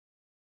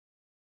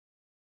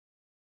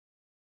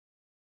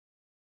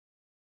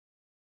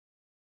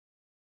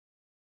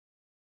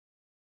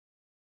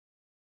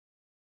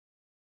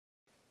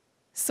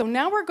So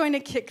now we're going to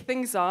kick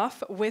things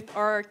off with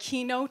our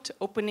keynote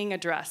opening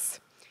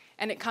address.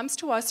 And it comes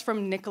to us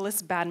from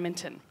Nikolas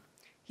Badminton.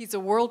 He's a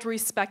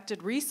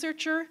world-respected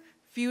researcher,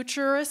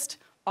 futurist,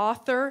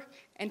 author,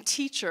 and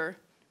teacher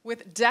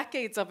with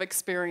decades of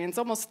experience,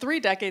 almost 3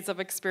 decades of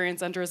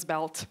experience under his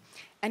belt.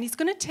 And he's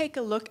going to take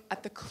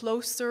a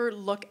closer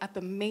look at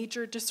the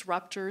major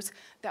disruptors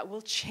that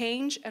will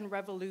change and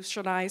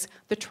revolutionize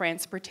the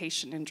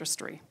transportation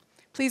industry.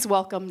 Please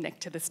welcome Nick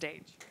to the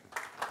stage.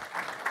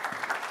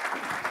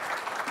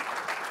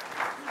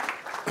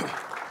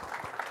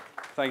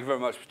 Thank you very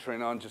much,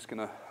 Katrina. I'm just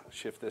going to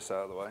shift this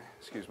out of the way.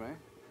 Excuse me.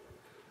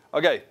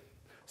 Okay,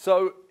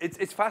 so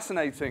it's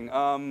fascinating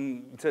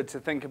to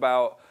think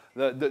about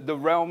the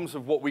realms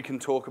of what we can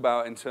talk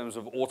about in terms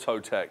of auto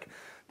tech.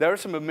 There are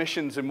some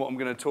omissions in what I'm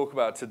going to talk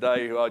about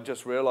today. I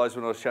just realized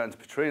when I was chatting to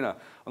Katrina,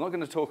 I'm not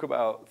going to talk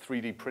about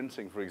 3D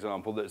printing, for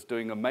example, that's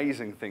doing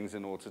amazing things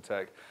in auto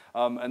tech.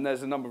 And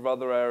there's a number of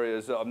other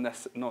areas that I'm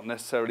not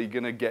necessarily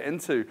going to get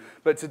into.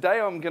 But today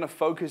I'm going to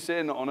focus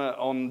in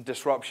on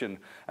disruption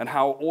and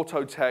how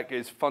auto tech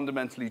is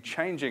fundamentally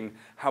changing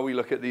how we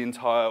look at the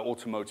entire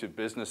automotive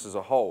business as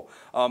a whole.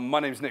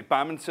 My name is Nick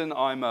Badminton.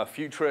 I'm a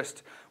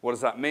futurist. What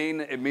does that mean?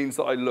 It means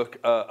that I look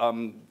at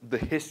the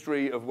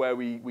history of where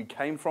we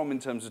came from in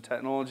terms of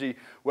technology,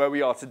 where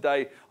we are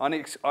today.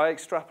 I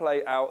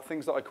extrapolate out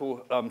things that I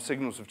call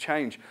signals of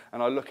change,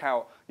 and I look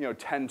out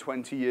 10,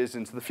 20 years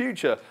into the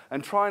future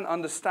and try and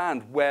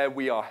understand where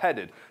we are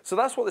headed. So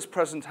that's what this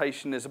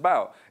presentation is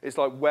about. It's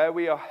like where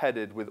we are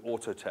headed with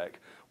auto tech,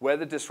 where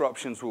the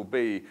disruptions will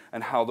be,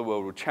 and how the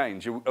world will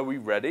change. Are we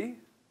ready?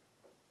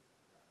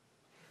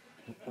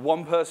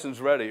 One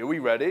person's ready. Are we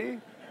ready?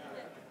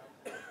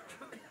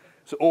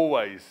 So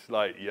always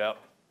like, yep,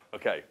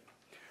 okay.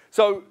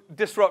 So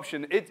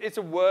disruption, it's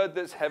a word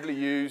that's heavily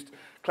used.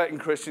 Clayton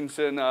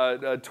Christensen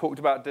talked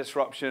about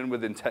disruption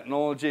within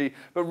technology,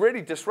 but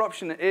really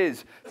disruption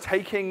is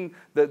taking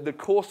the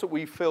course that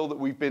we feel that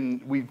we've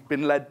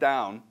been led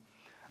down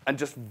and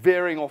just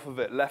veering off of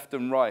it left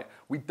and right.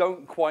 We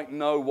don't quite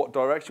know what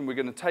direction we're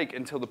going to take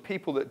until the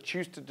people that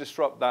choose to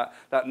disrupt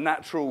that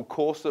natural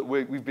course that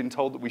we've been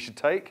told that we should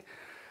take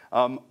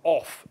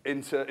off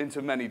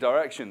into many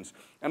directions.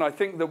 And I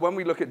think that when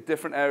we look at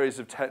different areas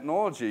of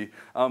technology,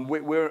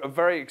 we're at a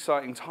very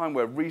exciting time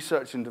where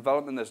research and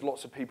development, there's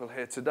lots of people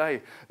here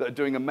today that are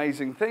doing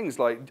amazing things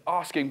like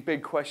asking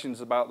big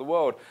questions about the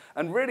world.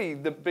 And really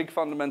the big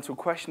fundamental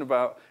question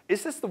about,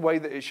 is this the way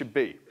that it should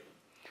be?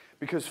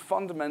 Because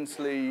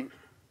fundamentally,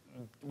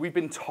 we've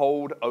been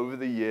told over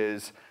the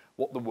years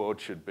what the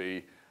world should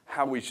be,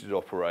 how we should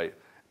operate,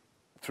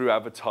 through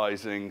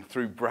advertising,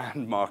 through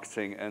brand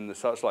marketing, and the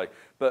such like.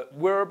 But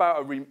we're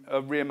about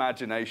a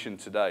reimagination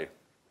today.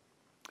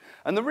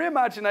 And the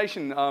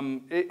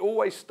reimagination, it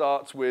always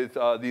starts with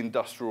the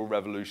industrial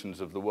revolutions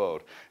of the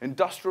world.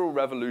 Industrial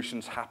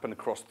revolutions happen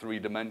across 3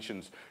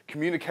 dimensions: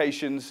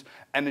 communications,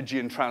 energy,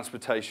 and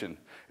transportation.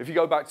 If you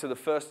go back to the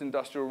first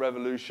industrial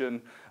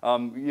revolution,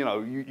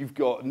 you've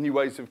got new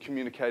ways of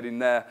communicating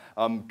there,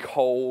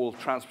 coal,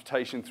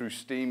 transportation through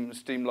steam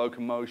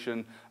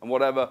locomotion, and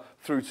whatever,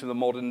 through to the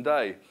modern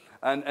day.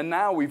 And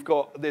now we've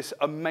got this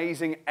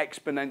amazing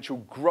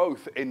exponential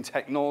growth in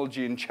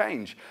technology and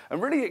change.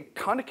 And really, it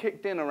kind of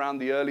kicked in around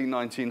the early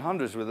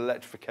 1900s with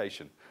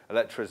electrification,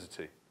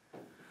 electricity.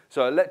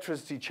 So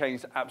electricity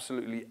changed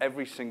absolutely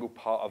every single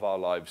part of our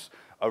lives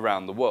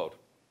around the world.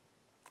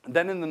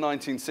 Then in the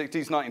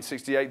 1960s,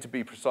 1968 to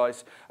be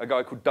precise, a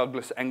guy called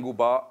Douglas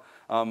Engelbart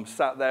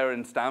sat there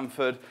in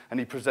Stanford, and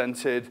he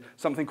presented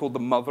something called the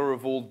mother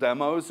of all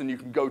demos, and you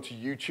can go to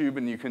YouTube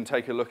and you can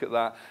take a look at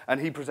that. And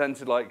he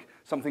presented like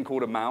something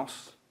called a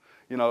mouse,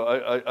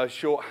 a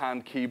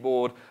shorthand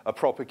keyboard, a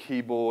proper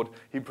keyboard.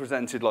 He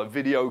presented like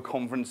video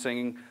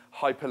conferencing,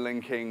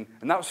 hyperlinking,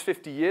 and that was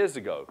 50 years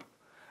ago.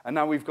 And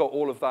now we've got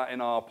all of that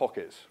in our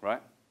pockets,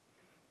 right?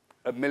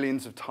 At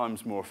millions of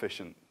times more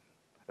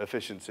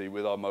efficiency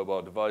with our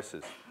mobile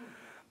devices.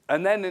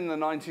 And then in the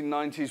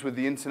 1990s with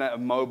the internet of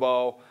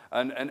mobile,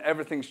 and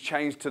everything's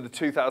changed to the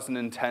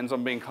 2010s.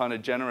 I'm being kind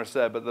of generous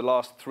there, but the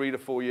last 3 to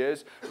 4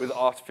 years with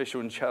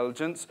artificial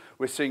intelligence,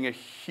 we're seeing a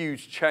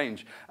huge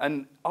change.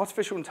 And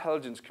artificial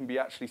intelligence can be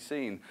actually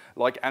seen,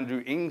 like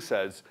Andrew Ng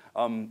says,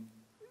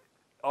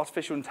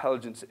 artificial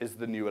intelligence is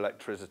the new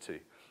electricity.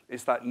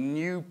 It's that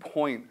new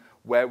point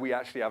where we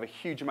actually have a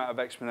huge amount of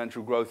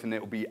exponential growth, and it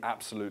will be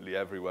absolutely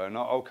everywhere. And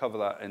I'll cover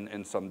that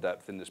in some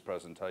depth in this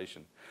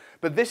presentation.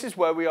 But this is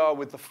where we are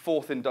with the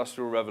 4th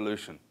industrial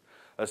revolution,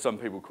 as some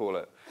people call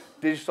it.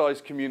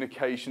 Digitized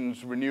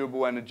communications,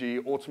 renewable energy,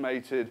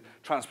 automated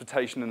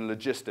transportation, and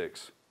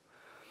logistics.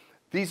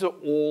 These are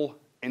all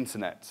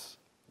internets.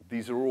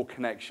 These are all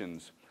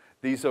connections.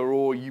 These are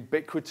all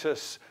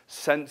ubiquitous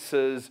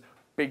sensors,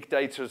 big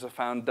data as a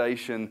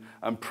foundation,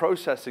 and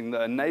processing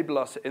that enable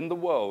us in the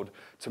world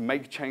to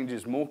make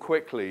changes more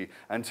quickly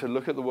and to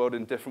look at the world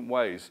in different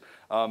ways,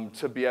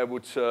 to be able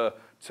to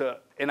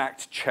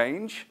enact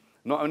change,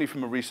 not only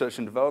from a research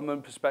and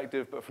development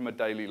perspective, but from a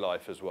daily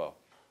life as well.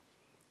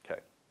 Okay.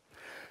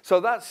 So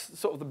that's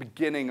sort of the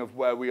beginning of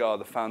where we are,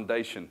 the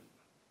foundation.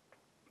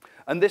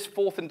 And this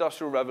fourth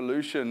industrial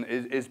revolution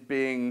is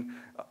being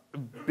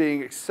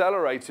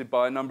accelerated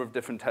by a number of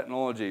different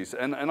technologies.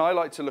 And I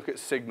like to look at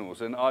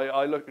signals, and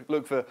I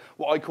look for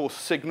what I call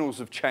signals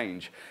of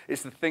change.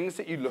 It's the things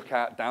that you look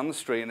at down the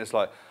street, and it's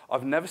like,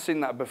 I've never seen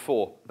that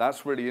before.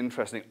 That's really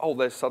interesting. Oh,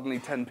 there's suddenly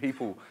 10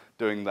 people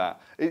doing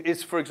that.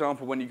 It's, for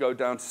example, when you go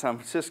down to San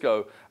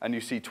Francisco and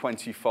you see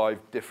 25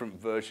 different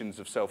versions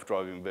of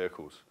self-driving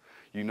vehicles.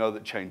 You know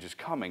that change is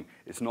coming.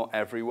 It's not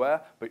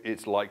everywhere, but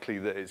it's likely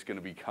that it's going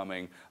to be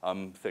coming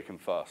thick and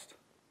fast.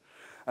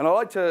 And I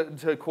like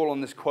to call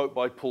on this quote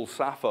by Paul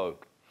Sappho,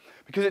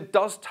 because it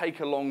does take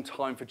a long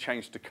time for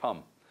change to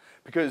come.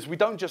 Because we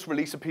don't just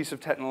release a piece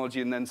of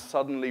technology and then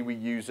suddenly we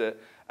use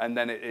it and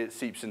then it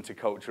seeps into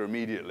culture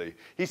immediately.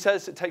 He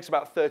says it takes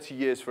about 30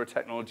 years for a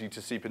technology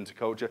to seep into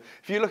culture.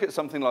 If you look at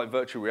something like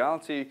virtual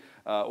reality,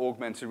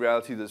 augmented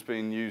reality that's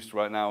being used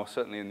right now,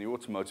 certainly in the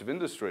automotive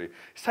industry,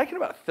 it's taken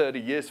about 30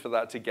 years for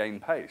that to gain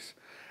pace.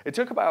 It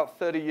took about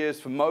 30 years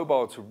for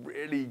mobile to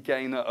really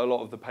gain a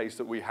lot of the pace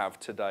that we have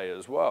today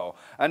as well.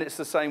 And it's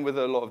the same with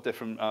a lot of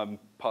different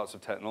parts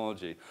of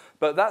technology.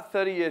 But that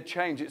 30-year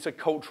change, it's a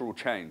cultural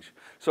change.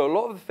 So a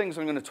lot of the things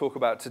I'm going to talk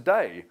about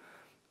today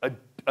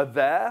are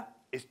there.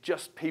 It's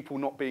just people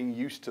not being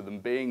used to them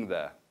being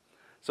there.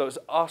 So it's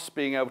us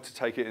being able to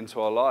take it into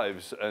our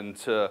lives and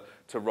to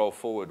roll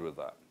forward with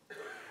that.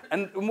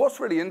 And what's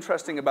really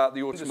interesting about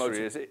the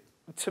automotive is,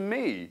 to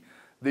me,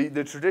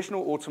 the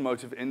traditional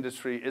automotive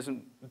industry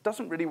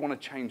doesn't really want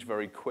to change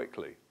very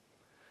quickly.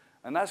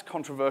 And that's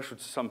controversial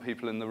to some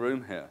people in the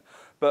room here.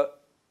 But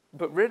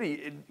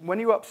really, when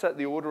you upset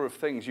the order of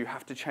things, you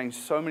have to change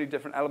so many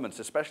different elements,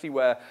 especially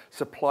where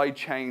supply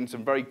chains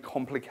and very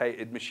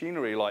complicated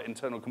machinery like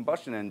internal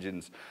combustion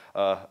engines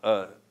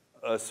are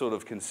sort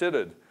of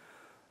considered.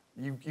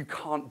 You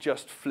can't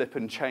just flip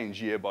and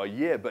change year by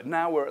year, but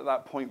now we're at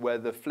that point where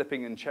the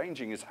flipping and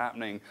changing is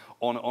happening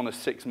on a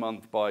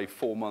 6-month by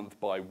 4-month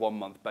by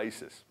 1-month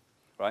basis,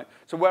 right?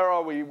 So where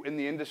are we in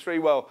the industry?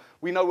 Well,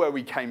 we know where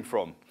we came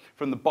from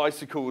the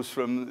bicycles,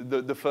 from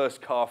the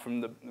first car from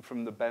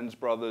the Benz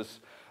brothers,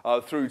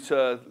 through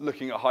to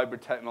looking at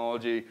hybrid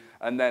technology,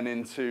 and then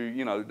into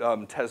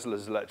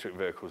Tesla's electric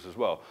vehicles as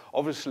well.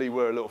 Obviously,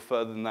 we're a little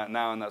further than that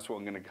now, and that's what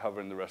I'm going to cover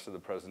in the rest of the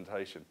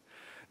presentation.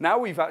 Now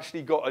we've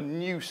actually got a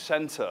new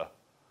center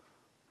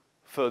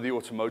for the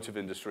automotive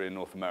industry in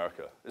North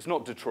America. It's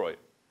not Detroit,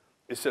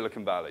 it's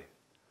Silicon Valley,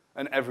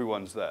 and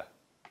everyone's there.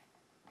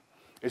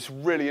 It's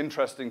really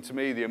interesting to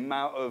me, the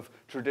amount of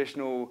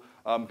traditional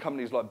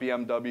companies like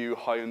BMW,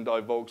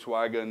 Hyundai,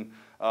 Volkswagen,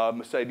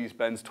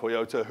 Mercedes-Benz,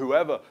 Toyota,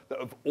 whoever, that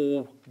have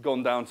all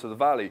gone down to the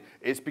valley.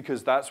 It's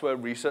because that's where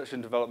research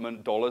and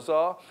development dollars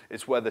are.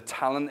 It's where the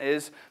talent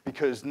is,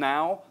 because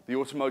now the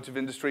automotive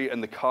industry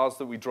and the cars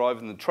that we drive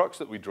and the trucks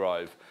that we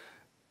drive,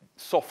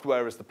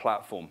 software is the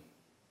platform.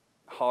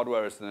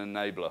 Hardware is an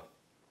enabler.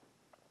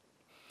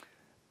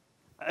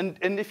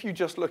 And if you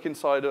just look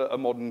inside a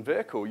modern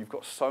vehicle, you've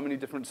got so many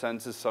different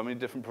sensors, so many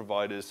different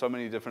providers, so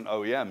many different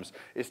OEMs.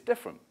 It's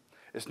different.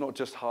 It's not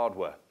just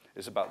hardware.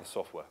 It's about the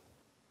software.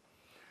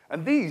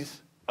 And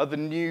these are the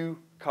new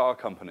car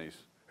companies.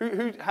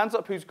 Hands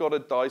up who's got a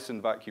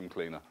Dyson vacuum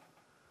cleaner?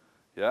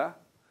 Yeah?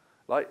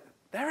 Like,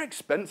 they're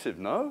expensive,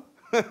 no?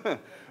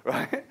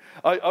 Right?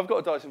 I've got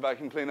a Dyson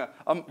vacuum cleaner.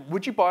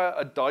 Would you buy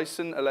a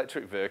Dyson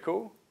electric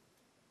vehicle?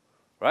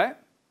 Right?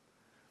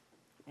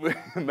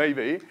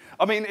 Maybe.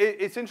 I mean,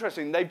 it's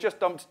interesting. They've just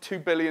dumped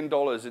 $2 billion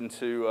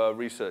into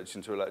research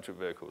into electric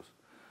vehicles.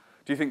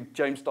 Do you think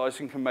James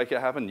Dyson can make it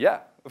happen? Yeah,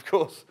 of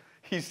course.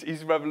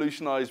 He's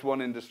revolutionized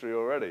one industry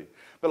already.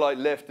 But like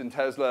Lyft and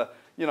Tesla,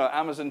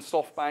 Amazon,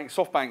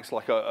 SoftBank's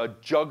like a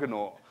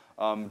juggernaut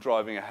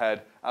driving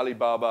ahead.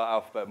 Alibaba,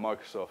 Alphabet,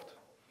 Microsoft.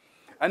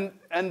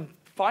 And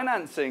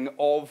financing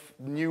of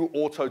new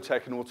auto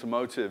tech and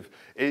automotive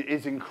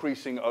is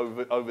increasing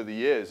over the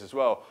years as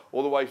well,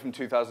 all the way from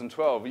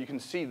 2012. You can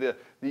see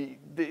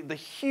the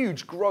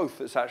huge growth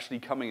that's actually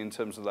coming in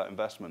terms of that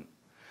investment.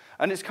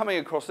 And it's coming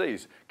across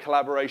these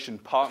collaboration,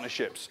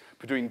 partnerships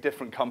between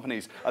different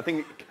companies. I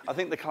think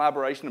the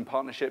collaboration and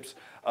partnerships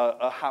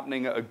are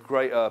happening at a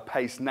greater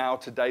pace now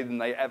today than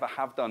they ever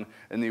have done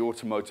in the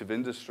automotive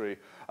industry.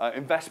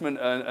 Investment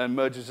and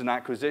mergers and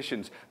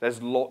acquisitions,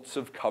 there's lots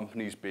of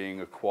companies being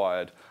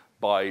acquired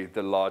by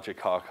the larger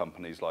car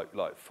companies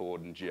like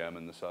Ford and GM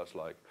and the such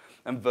like.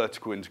 And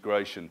vertical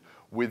integration.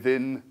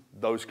 Within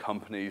those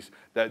companies,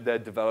 they're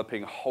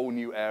developing whole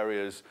new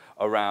areas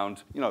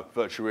around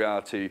virtual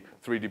reality,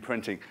 3D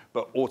printing,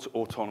 but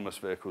autonomous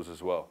vehicles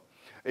as well.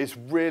 It's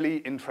really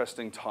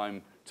interesting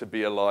time to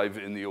be alive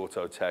in the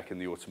auto tech and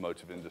the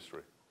automotive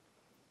industry.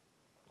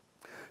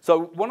 So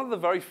one of the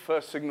very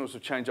first signals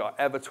of change I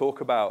ever talk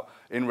about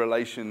in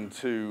relation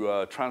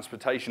to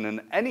transportation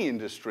and any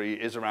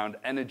industry is around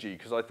energy,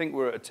 because I think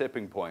we're at a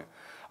tipping point.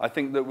 I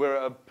think that we're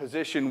at a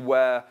position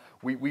where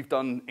we've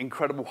done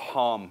incredible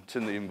harm to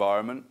the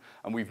environment,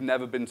 and we've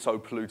never been so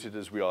polluted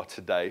as we are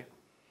today.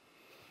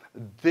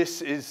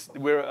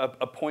 We're at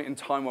a point in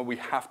time where we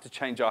have to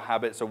change our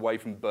habits away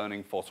from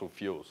burning fossil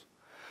fuels.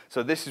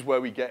 So this is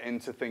where we get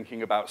into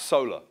thinking about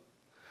solar.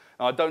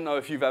 Now, I don't know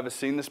if you've ever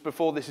seen this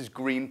before. This is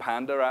Green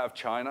Panda out of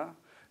China.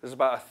 There's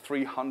about a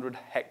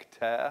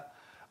 300-hectare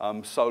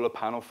solar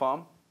panel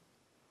farm.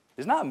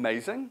 Isn't that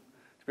amazing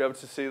to be able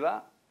to see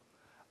that?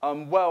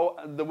 Well,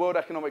 the World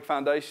Economic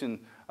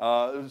Forum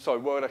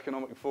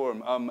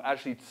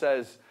actually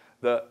says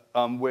that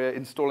we're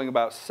installing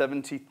about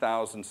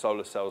 70,000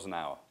 solar cells an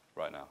hour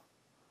right now.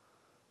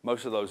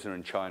 Most of those are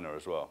in China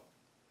as well.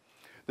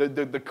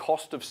 The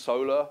cost of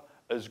solar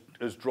has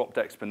dropped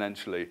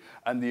exponentially,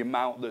 and the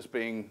amount that's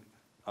being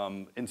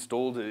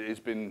installed has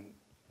been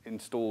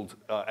installed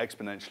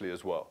exponentially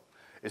as well.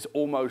 It's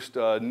almost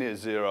near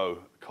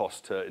zero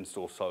cost to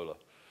install solar.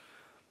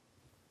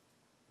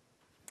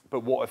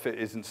 But what if it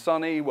isn't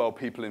sunny? Well,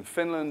 people in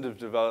Finland have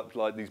developed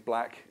like these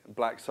black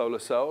solar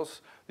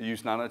cells. They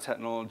use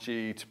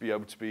nanotechnology to be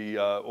able to be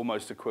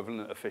almost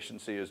equivalent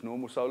efficiency as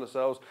normal solar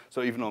cells.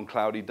 So even on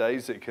cloudy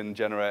days, it can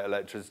generate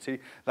electricity.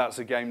 That's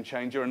a game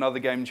changer. Another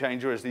game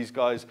changer is these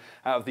guys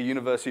out of the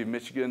University of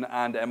Michigan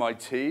and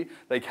MIT.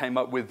 They came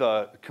up with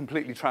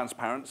completely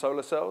transparent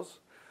solar cells.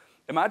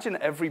 Imagine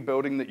every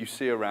building that you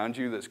see around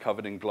you that's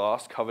covered in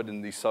glass, covered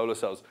in these solar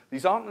cells.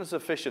 These aren't as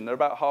efficient. They're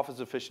about half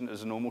as efficient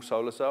as a normal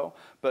solar cell,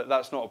 but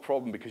that's not a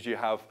problem because you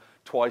have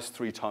twice,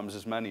 3 times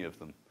as many of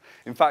them.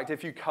 In fact,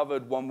 if you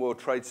covered One World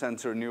Trade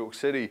Center in New York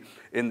City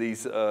in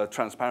these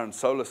transparent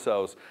solar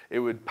cells, it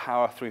would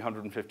power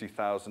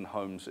 350,000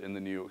 homes in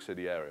the New York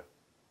City area,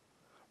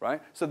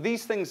 right? So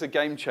these things are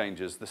game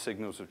changers, the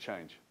signals of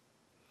change.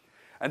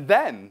 And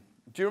then,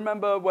 do you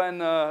remember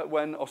when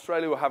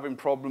Australia were having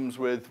problems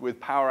with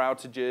power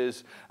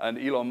outages and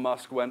Elon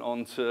Musk went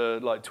on to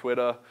like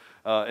Twitter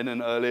in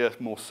an earlier,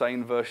 more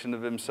sane version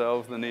of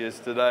himself than he is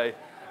today?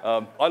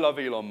 I love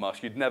Elon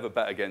Musk. You'd never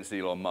bet against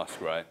Elon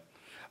Musk, right?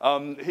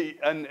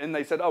 And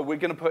they said, oh, we're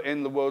going to put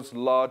in the world's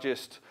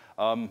largest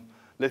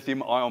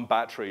lithium-ion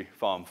battery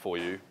farm for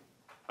you,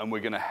 and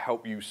we're going to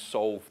help you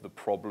solve the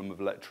problem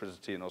of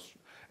electricity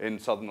in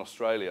southern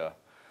Australia.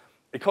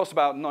 It cost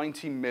about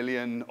 90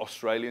 million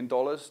Australian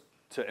dollars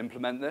to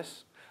implement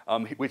this,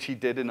 which he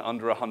did in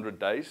under 100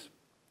 days,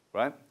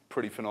 right?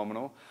 Pretty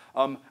phenomenal.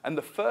 And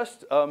the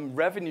first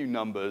revenue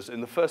numbers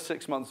in the first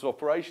 6 months of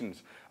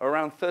operations are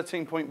around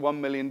 $13.1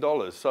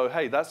 million. So,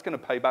 hey, that's going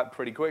to pay back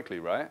pretty quickly,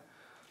 right?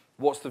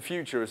 What's the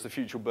future? Is the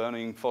future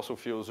burning fossil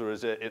fuels, or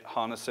is it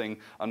harnessing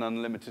an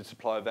unlimited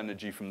supply of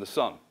energy from the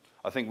sun?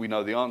 I think we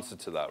know the answer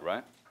to that,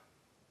 right?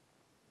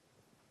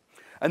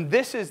 And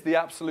this is the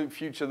absolute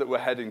future that we're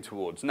heading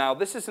towards. Now,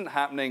 this isn't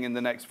happening in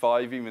the next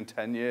 5, even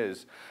 10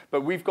 years,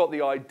 but we've got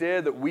the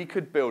idea that we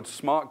could build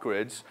smart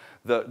grids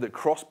that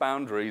cross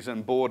boundaries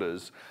and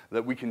borders,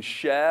 that we can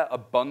share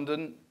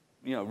abundant,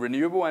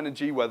 renewable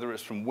energy, whether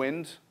it's from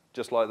wind,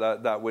 just like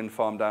that wind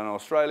farm down in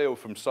Australia, or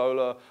from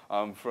solar,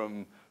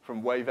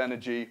 from wave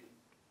energy,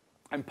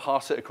 and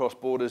pass it across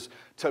borders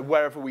to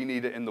wherever we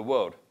need it in the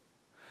world.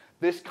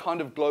 This kind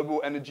of global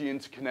energy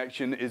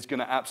interconnection is going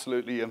to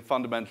absolutely and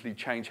fundamentally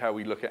change how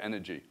we look at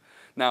energy.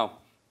 Now,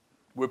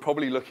 we're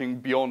probably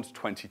looking beyond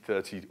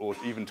 2030 or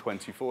even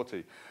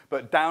 2040.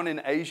 But down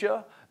in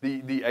Asia,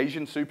 the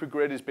Asian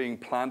supergrid is being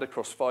planned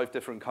across 5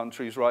 different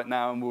countries right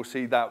now, and we'll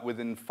see that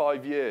within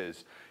 5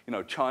 years.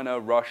 China,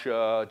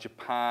 Russia,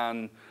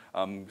 Japan,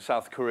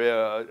 South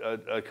Korea,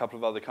 a couple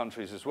of other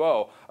countries as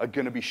well, are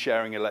going to be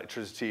sharing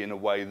electricity in a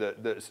way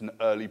that's an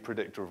early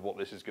predictor of what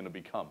this is going to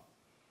become.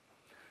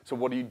 So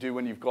what do you do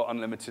when you've got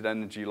unlimited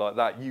energy like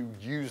that? You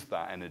use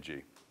that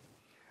energy.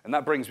 And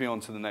that brings me on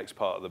to the next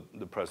part of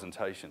the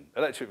presentation,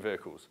 electric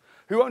vehicles.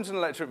 Who owns an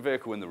electric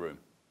vehicle in the room?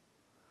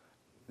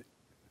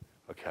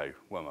 Okay,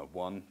 well,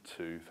 1,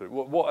 2, 3.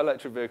 What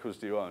electric vehicles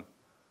do you own?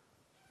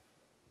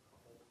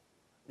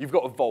 You've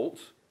got a Volt,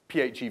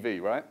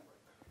 PHEV, right?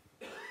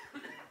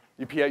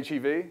 Your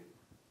PHEV?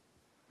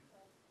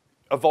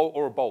 A Volt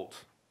or a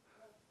Bolt?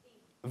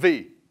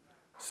 V.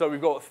 So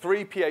we've got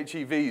 3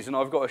 PHEVs, and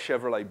I've got a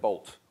Chevrolet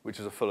Bolt, which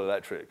is a full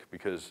electric,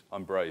 because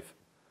I'm brave.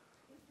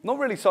 Not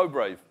really so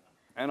brave,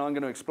 and I'm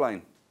going to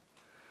explain.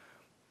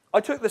 I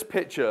took this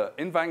picture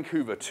in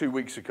Vancouver 2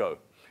 weeks ago,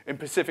 in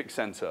Pacific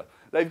Center.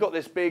 They've got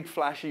this big,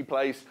 flashy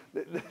place.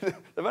 They've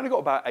only got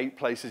about 8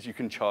 places you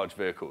can charge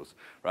vehicles,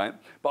 right?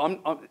 But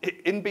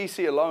in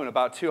BC alone,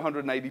 about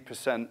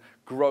 280%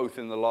 growth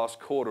in the last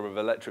quarter of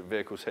electric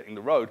vehicles hitting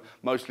the road,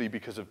 mostly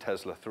because of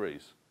Tesla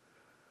 3s.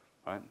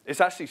 Right? It's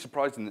actually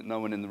surprising that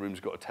no one in the room's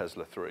got a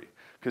Tesla 3,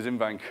 because in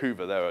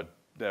Vancouver there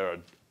are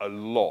a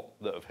lot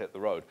that have hit the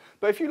road.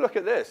 But if you look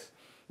at this,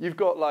 you've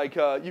got the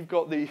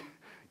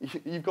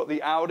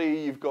Audi,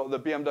 you've got the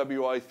BMW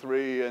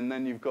i3, and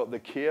then you've got the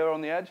Kia on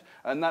the edge,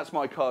 and that's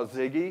my car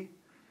Ziggy,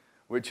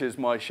 which is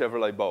my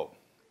Chevrolet Bolt.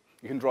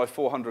 You can drive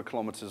 400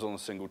 kilometers on a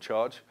single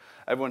charge.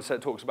 Everyone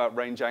talks about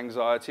range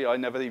anxiety. I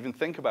never even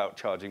think about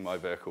charging my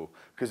vehicle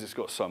because it's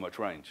got so much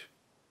range.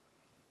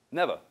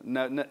 Never.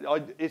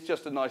 It's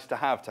just a nice to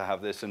have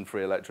this and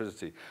free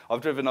electricity. I've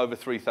driven over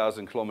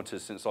 3,000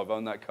 kilometers since I've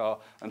owned that car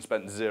and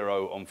spent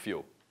 0 on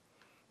fuel.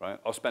 right?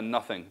 I'll spend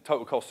nothing.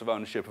 Total cost of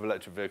ownership of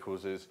electric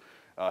vehicles is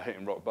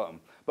hitting rock bottom.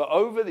 But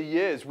over the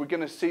years, we're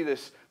going to see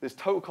this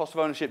total cost of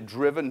ownership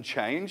driven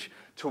change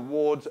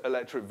towards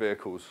electric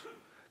vehicles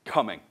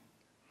coming.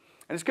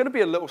 And it's going to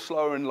be a little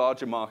slower in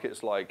larger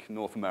markets like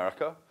North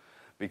America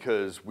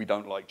because we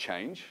don't like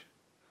change,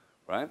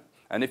 right?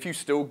 And if you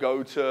still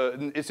go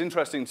to, it's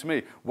interesting to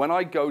me, when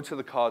I go to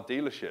the car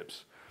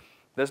dealerships,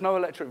 there's no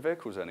electric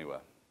vehicles anywhere.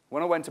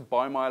 When I went to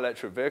buy my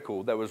electric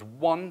vehicle, there was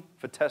one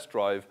for test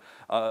drive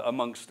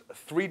amongst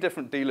 3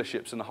 different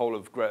dealerships in the whole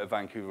of Greater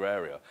Vancouver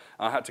area.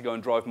 And I had to go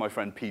and drive my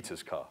friend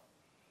Peter's car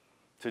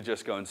to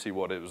just go and see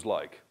what it was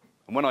like.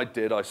 And when I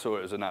did, I saw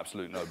it as an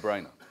absolute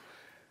no-brainer.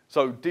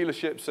 So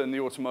dealerships and the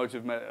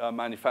automotive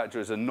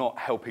manufacturers are not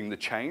helping the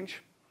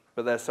change,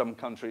 but there's some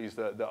countries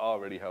that are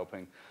really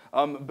helping.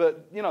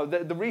 But you know,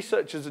 the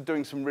researchers are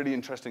doing some really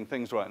interesting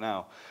things right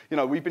now. You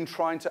know, we've been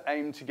trying to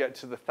aim to get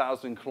to the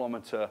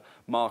 1,000-kilometer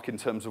mark in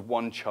terms of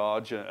one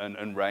charge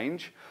and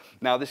range.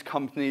 Now, this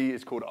company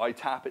is called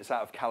ITAP. It's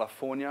out of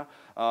California.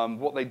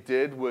 What they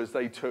did was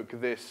they took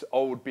this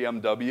old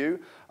BMW,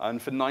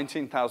 and for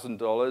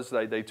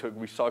 $19,000, they took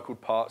recycled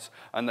parts,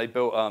 and they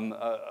built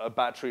a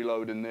battery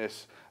load in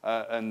this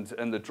and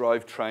the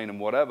drivetrain and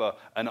whatever,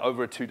 and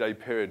over a 2-day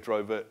period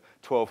drove it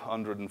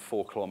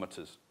 1,204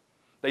 kilometers.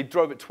 They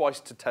drove it twice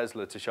to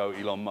Tesla to show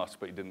Elon Musk,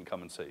 but he didn't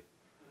come and see.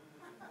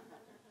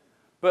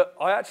 But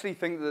I actually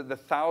think that the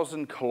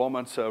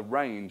 1,000-kilometer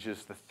range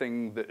is the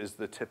thing that is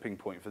the tipping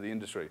point for the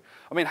industry.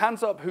 I mean,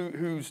 hands up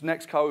whose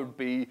next car would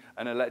be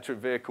an electric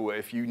vehicle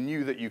if you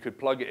knew that you could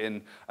plug it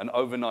in and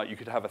overnight you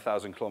could have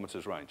 1,000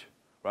 kilometers range,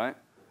 right?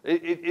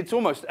 It's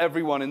almost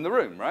everyone in the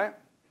room, right?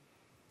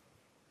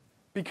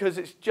 Because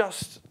it's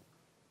just,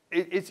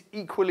 it's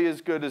equally as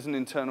good as an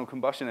internal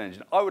combustion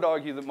engine. I would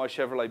argue that my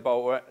Chevrolet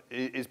Bolt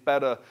is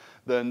better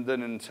than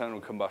an internal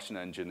combustion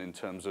engine in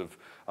terms of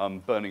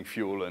burning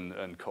fuel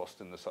and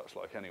cost and the such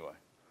like anyway.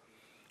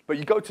 But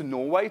you go to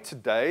Norway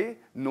today,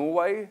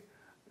 Norway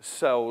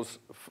sells,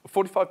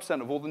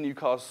 45% of all the new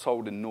cars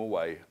sold in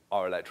Norway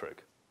are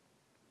electric.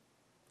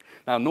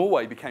 Now,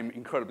 Norway became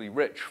incredibly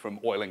rich from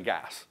oil and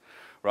gas,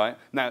 right?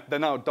 Now, they're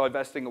now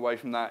divesting away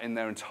from that in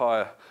their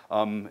entire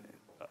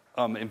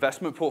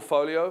investment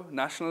portfolio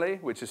nationally,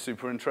 which is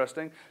super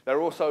interesting.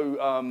 They're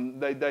also,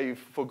 they've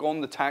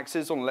forgone the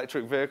taxes on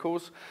electric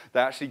vehicles.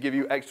 They actually give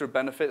you extra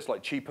benefits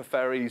like cheaper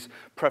ferries,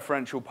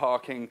 preferential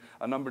parking,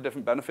 a number of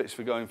different benefits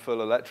for going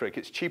full electric.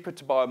 It's cheaper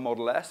to buy a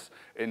Model S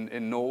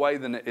in Norway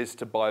than it is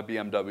to buy a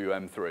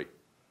BMW M3.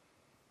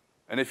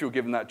 And if you're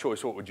given that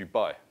choice, what would you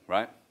buy,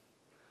 right?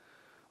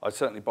 I'd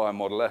certainly buy a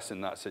Model S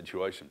in that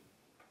situation.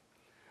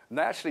 And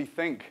they actually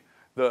think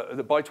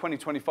that by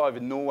 2025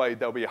 in Norway,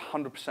 there'll be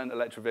 100%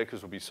 electric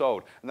vehicles will be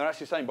sold. And they're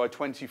actually saying by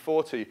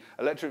 2040,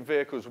 electric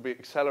vehicles will be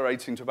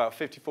accelerating to about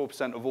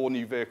 54% of all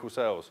new vehicle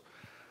sales.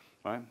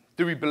 Right?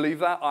 Do we believe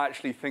that? I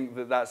actually think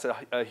that that's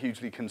a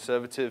hugely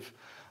conservative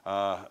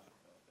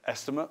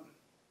estimate.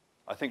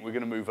 I think we're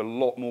going to move a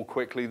lot more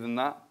quickly than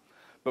that.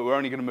 But we're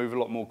only going to move a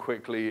lot more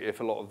quickly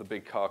if a lot of the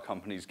big car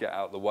companies get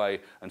out of the way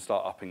and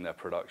start upping their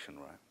production,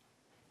 right?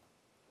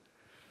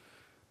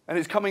 And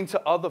it's coming to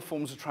other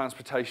forms of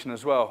transportation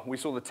as well. We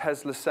saw the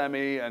Tesla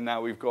Semi, and now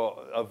we've got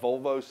a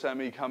Volvo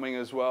Semi coming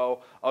as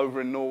well.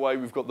 Over in Norway,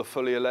 we've got the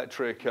fully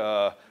electric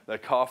the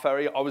car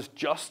ferry. I was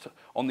just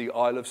on the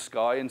Isle of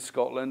Skye in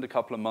Scotland a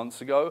couple of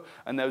months ago,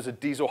 and there was a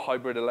diesel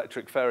hybrid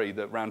electric ferry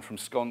that ran from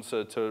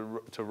Sconsa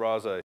to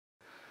Rase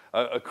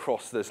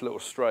across this little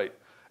strait.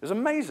 It's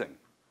amazing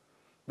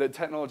that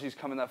technology's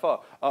coming that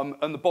far.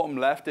 And the bottom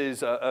left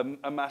is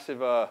a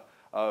massive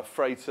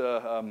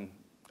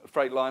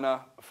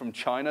freightliner from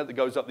China that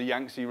goes up the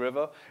Yangtze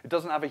River. It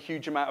doesn't have a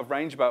huge amount of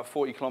range, about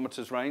 40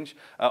 kilometers range.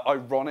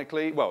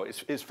 Ironically, well,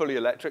 it's fully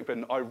electric, but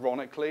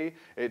ironically,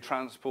 it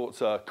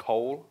transports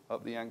coal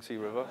up the Yangtze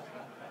River.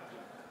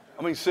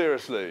 I mean,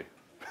 seriously.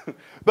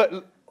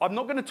 But I'm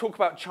not going to talk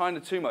about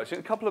China too much.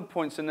 A couple of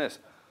points in this.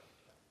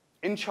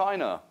 In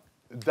China,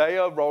 they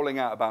are rolling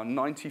out about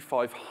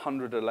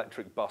 9,500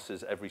 electric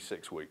buses every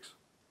 6 weeks.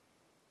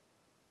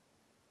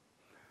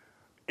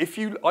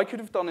 I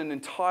could have done an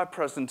entire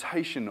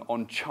presentation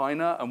on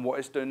China and what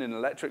it's doing in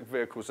electric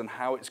vehicles and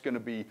how it's going to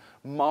be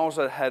miles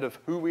ahead of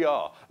who we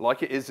are,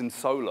 like it is in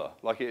solar,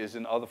 like it is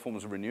in other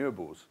forms of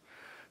renewables,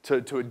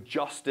 to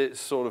adjust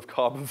its sort of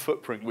carbon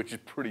footprint, which is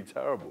pretty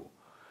terrible.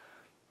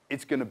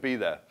 It's going to be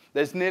there.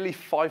 There's nearly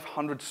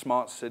 500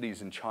 smart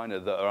cities in China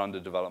that are under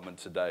development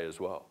today as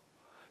well.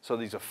 So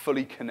these are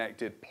fully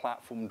connected,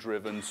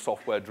 platform-driven,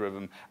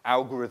 software-driven,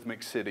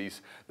 algorithmic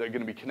cities that are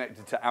going to be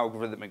connected to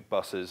algorithmic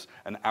buses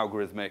and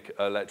algorithmic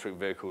electric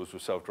vehicles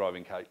with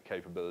self-driving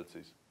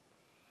capabilities.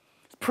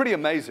 It's pretty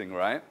amazing,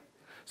 right?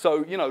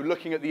 So, you know,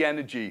 looking at the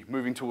energy,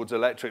 moving towards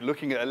electric,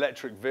 looking at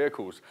electric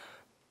vehicles.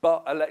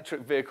 But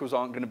electric vehicles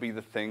aren't going to be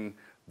the thing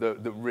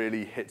that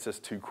really hits us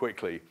too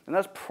quickly. And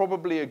that's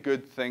probably a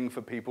good thing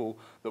for people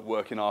that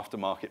work in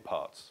aftermarket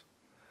parts,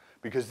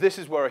 because this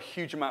is where a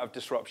huge amount of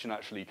disruption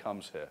actually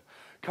comes here.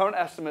 Current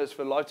estimates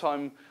for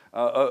lifetime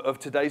of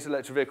today's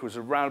electric vehicles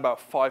are around about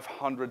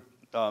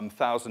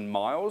 100,000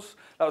 miles.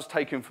 That was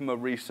taken from a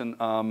recent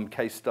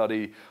case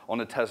study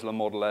on a Tesla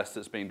Model S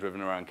that's been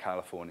driven around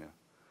California.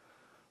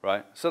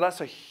 Right? So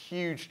that's a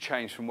huge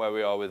change from where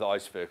we are with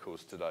ICE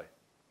vehicles today.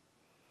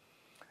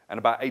 And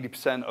about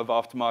 80% of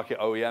aftermarket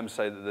OEMs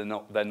say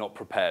that they're not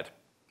prepared.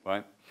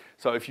 Right?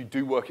 So if you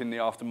do work in the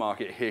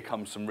aftermarket, here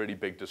comes some really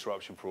big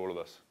disruption for all of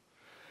us.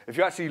 If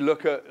you actually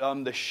look at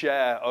the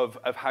share of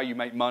how you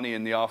make money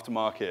in the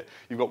aftermarket,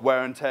 you've got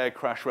wear and tear,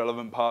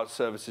 crash-relevant parts,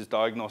 services,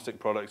 diagnostic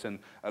products, and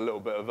a little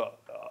bit of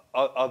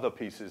other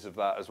pieces of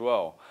that as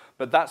well.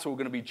 But that's all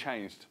going to be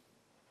changed.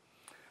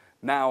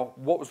 Now,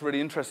 what was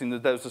really interesting,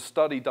 that there was a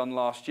study done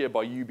last year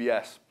by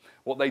UBS.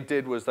 What they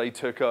did was they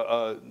took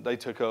a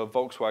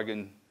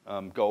Volkswagen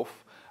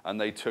Golf, and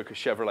they took a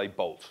Chevrolet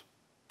Bolt,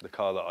 the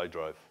car that I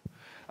drove.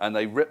 And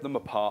they ripped them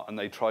apart, and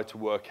they tried to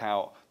work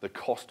out the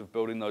cost of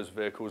building those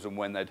vehicles and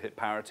when they'd hit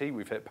parity.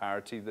 We've hit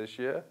parity this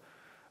year.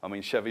 I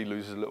mean, Chevy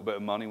loses a little bit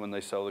of money when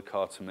they sell the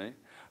car to me.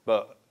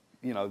 But,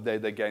 you know, they're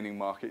gaining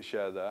market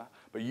share there.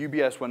 But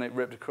UBS, when it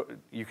ripped,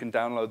 you can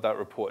download that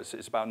report.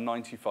 It's about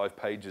 95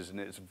 pages, and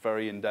it's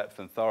very in-depth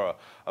and thorough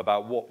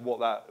about what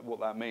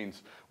that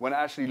means. When it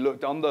actually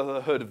looked under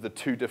the hood of the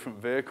two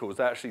different vehicles,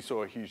 they actually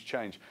saw a huge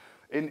change.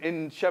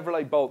 In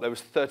Chevrolet Bolt, there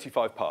was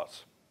 35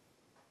 parts.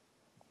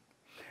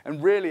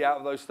 And really, out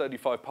of those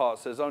 35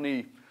 parts, there's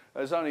only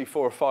 4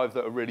 or 5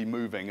 that are really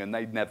moving, and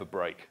they never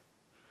break.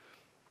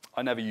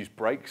 I never use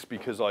brakes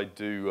because I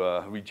do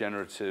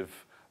regenerative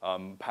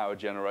power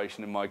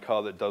generation in my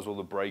car that does all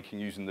the braking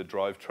using the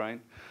drivetrain,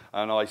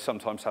 and I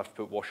sometimes have to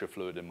put washer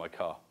fluid in my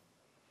car.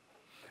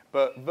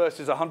 But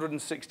versus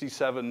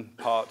 167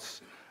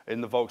 parts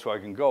in the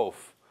Volkswagen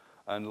Golf,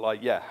 and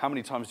like, yeah, how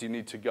many times do you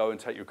need to go and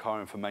take your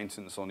car in for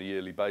maintenance on a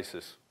yearly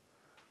basis?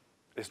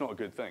 It's not a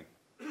good thing.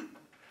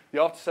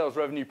 The after-sales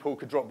revenue pool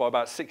could drop by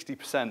about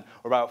 60%,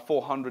 or about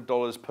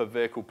 $400 per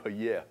vehicle per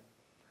year.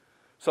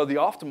 So the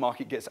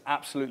aftermarket gets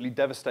absolutely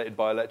devastated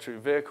by electric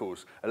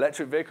vehicles.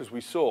 Electric vehicles,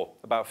 we saw,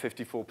 about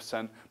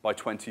 54% by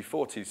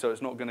 2040, so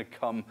it's not going to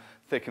come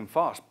thick and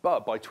fast.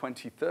 But by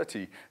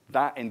 2030,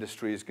 that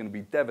industry is going to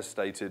be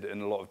devastated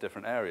in a lot of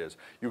different areas.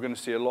 You're going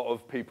to see a lot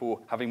of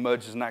people having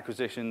mergers and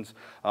acquisitions.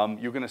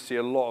 You're going to see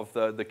a lot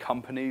of the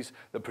companies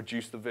that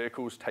produce the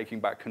vehicles taking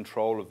back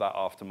control of that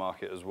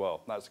aftermarket as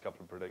well. That's a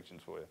couple of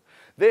predictions for you.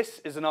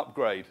 This is an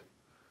upgrade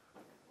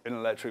in an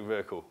electric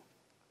vehicle.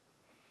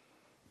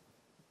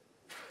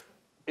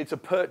 It's a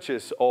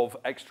purchase of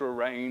extra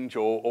range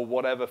or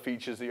whatever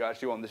features that you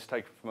actually want. This is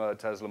taken from a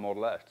Tesla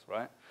Model S,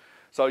 right?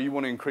 So you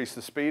want to increase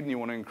the speed and you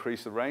want to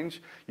increase the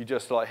range. You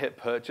just like hit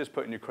purchase,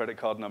 put in your credit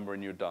card number,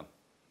 and you're done.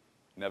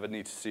 You never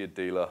need to see a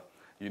dealer.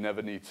 You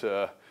never need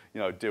to,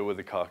 deal with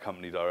the car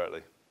company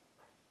directly.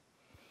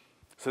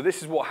 So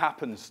this is what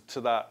happens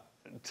to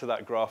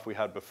that graph we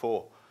had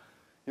before.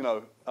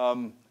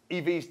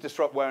 EVs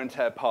disrupt wear and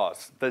tear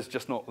parts. There's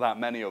just not that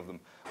many of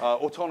them.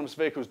 Autonomous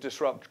vehicles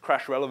disrupt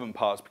crash-relevant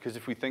parts because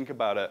if we think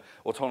about it,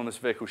 autonomous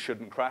vehicles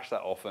shouldn't crash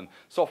that often.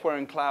 Software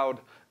and cloud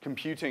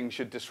computing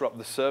should disrupt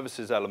the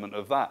services element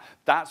of that.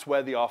 That's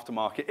where the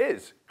aftermarket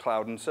is,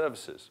 cloud and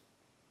services.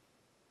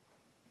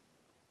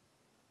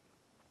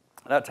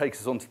 That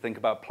takes us on to think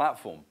about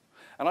platform.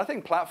 And I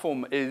think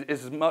platform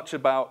is as much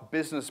about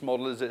business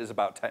model as it is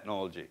about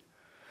technology.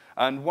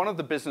 And one of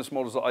the business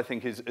models that I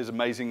think is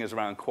amazing is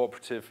around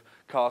cooperative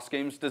car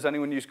schemes. Does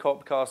anyone use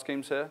car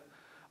schemes here?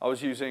 I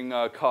was using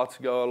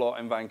Car2Go a lot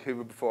in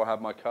Vancouver before I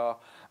had my car.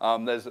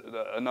 There's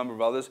a number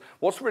of others.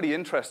 What's really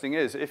interesting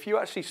is if you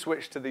actually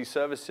switch to these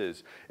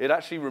services, it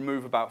actually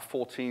removes about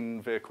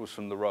 14 vehicles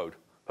from the road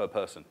per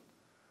person,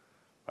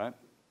 right?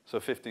 So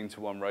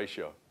 15-to-1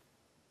 ratio.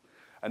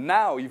 And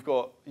now you've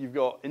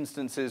got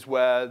instances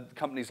where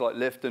companies like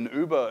Lyft and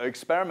Uber are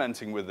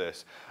experimenting with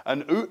this.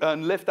 And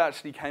Lyft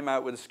actually came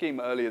out with a scheme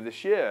earlier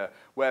this year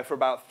where for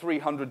about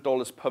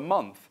 $300 per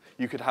month,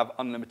 you could have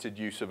unlimited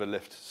use of a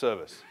Lyft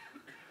service.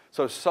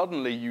 So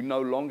suddenly, you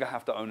no longer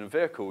have to own a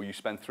vehicle. You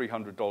spend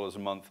 $300 a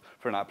month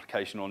for an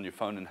application on your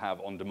phone and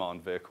have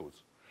on-demand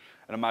vehicles.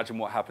 And imagine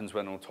what happens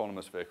when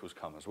autonomous vehicles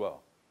come as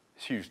well.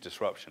 It's huge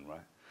disruption,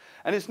 right?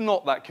 And it's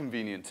not that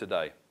convenient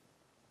today.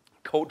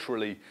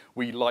 Culturally,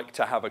 we like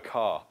to have a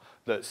car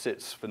that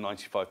sits for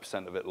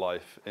 95% of its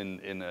life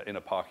in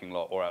a parking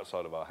lot or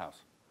outside of our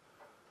house.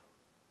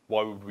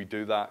 Why would we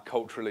do that?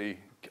 Culturally,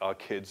 our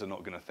kids are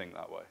not going to think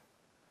that way.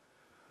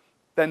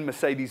 Then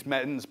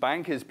Mercedes-Benz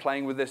Bank is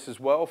playing with this as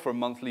well. For a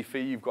monthly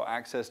fee, you've got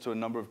access to a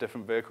number of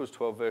different vehicles,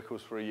 12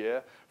 vehicles for a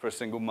year, for a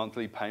single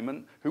monthly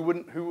payment. Who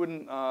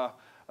wouldn't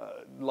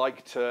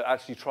like to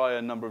actually try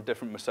a number of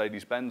different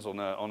Mercedes-Benz on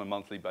a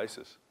monthly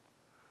basis?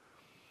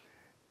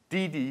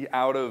 Didi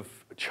out of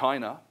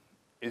China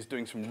is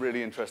doing some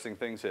really interesting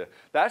things here.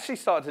 They actually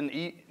started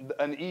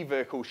an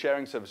e-vehicle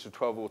sharing service with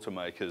 12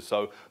 automakers,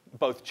 so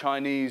both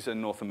Chinese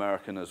and North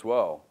American as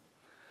well.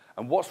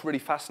 And what's really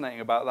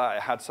fascinating about that,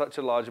 it had such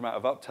a large amount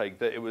of uptake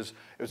that it was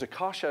a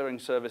car sharing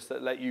service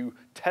that let you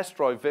test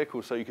drive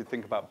vehicles so you could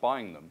think about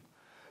buying them.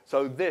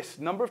 So this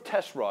number of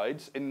test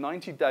rides in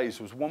 90 days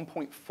was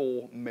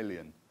 1.4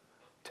 million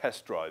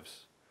test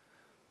drives.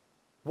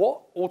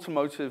 What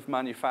automotive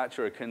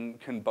manufacturer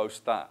can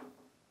boast that?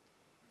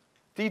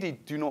 Didi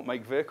do not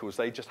make vehicles,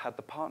 they just had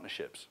the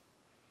partnerships.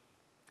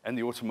 And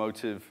the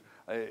automotive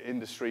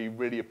industry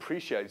really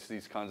appreciates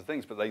these kinds of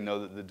things, but they know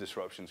that the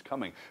disruption's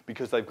coming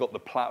because they've got the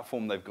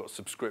platform, they've got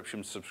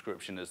subscription.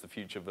 Subscription is the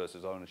future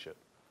versus ownership.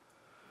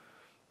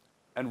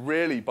 And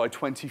really, by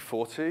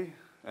 2040,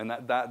 and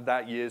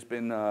that year's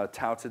been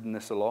touted in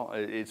this a lot,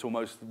 it's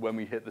almost when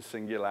we hit the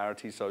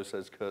singularity, so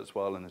says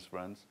Kurzweil and his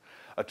friends,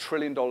 $1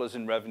 trillion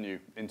in revenue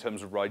in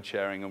terms of ride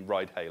sharing and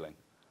ride hailing.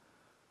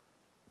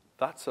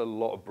 That's a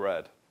lot of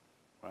bread,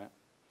 right?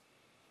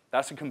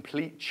 That's a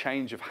complete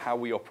change of how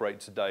we operate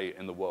today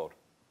in the world.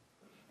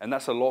 And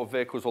that's a lot of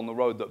vehicles on the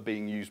road that are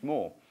being used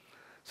more.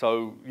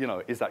 So, you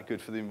know, is that good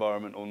for the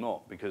environment or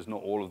not? Because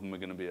not all of them are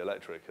going to be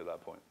electric at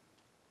that point.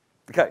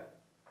 Okay.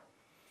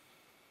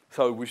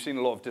 So we've seen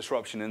a lot of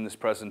disruption in this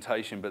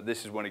presentation, but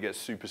this is when it gets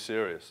super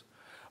serious.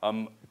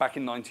 Back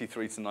in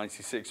 93 to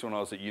 96, when I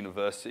was at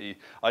university,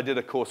 I did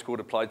a course called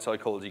Applied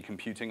Psychology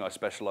Computing. I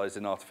specialized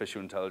in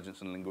artificial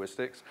intelligence and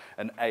linguistics,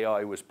 and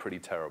AI was pretty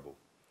terrible.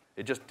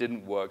 It just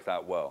didn't work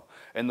that well.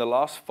 In the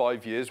last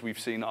 5 years, we've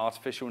seen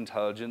artificial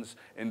intelligence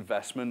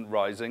investment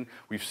rising.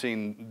 We've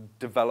seen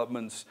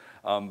developments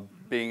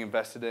being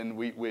invested in.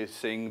 We're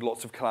seeing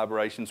lots of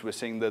collaborations. We're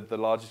seeing the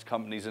largest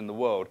companies in the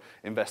world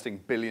investing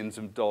billions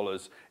of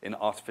dollars in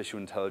artificial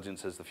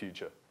intelligence as the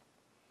future.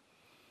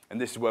 And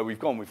this is where we've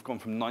gone. We've gone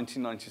from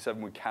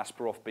 1997 with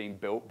Kasparov being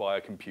built by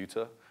a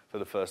computer for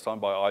the first time,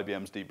 by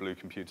IBM's Deep Blue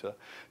computer,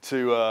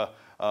 to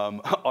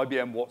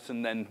IBM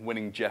Watson then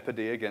winning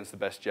Jeopardy against the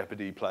best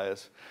Jeopardy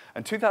players.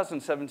 And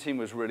 2017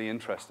 was really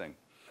interesting.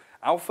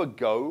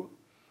 AlphaGo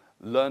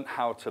learned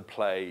how to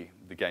play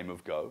the game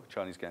of Go,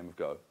 Chinese game of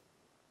Go,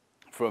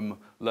 from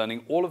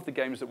learning all of the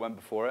games that went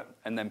before it,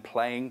 and then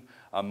playing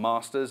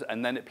Masters,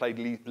 and then it played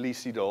Lee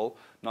Sedol,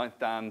 9th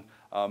Dan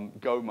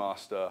Go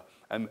Master,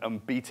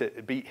 and beat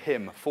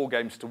him 4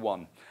 games to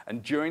 1.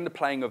 And during the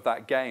playing of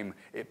that game,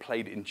 it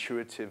played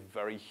intuitive,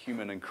 very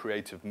human and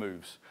creative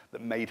moves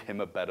that made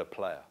him a better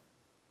player.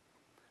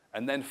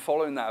 And then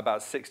following that,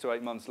 about 6 to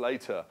 8 months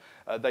later,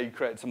 they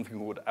created something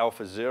called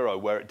AlphaZero,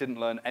 where it didn't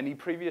learn any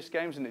previous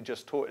games, and it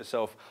just taught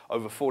itself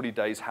over 40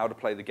 days how to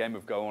play the game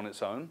of Go on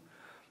its own.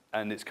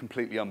 And it's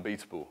completely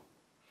unbeatable.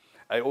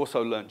 It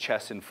also learned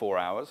chess in 4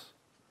 hours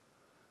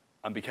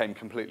and became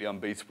completely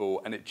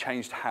unbeatable, and it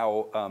changed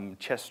how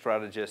chess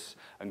strategists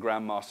and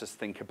grandmasters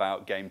think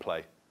about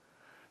gameplay.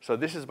 So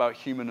this is about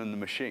human and the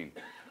machine.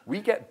 We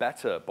get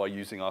better by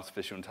using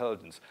artificial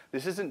intelligence.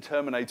 This isn't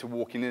Terminator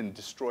walking in,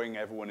 destroying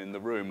everyone in the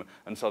room,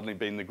 and suddenly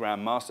being the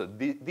grandmaster.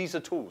 These are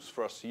tools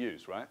for us to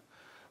use, right?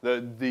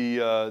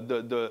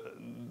 The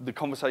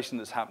conversation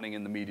that's happening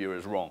in the media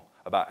is wrong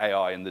about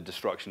AI and the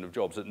destruction of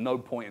jobs. At no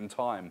point in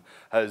time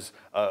has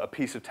a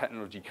piece of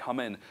technology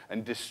come in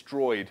and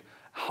destroyed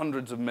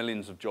hundreds of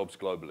millions of jobs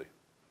globally.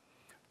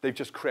 They've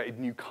just created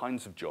new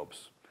kinds of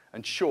jobs.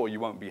 And sure, you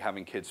won't be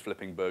having kids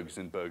flipping burgers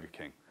in Burger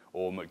King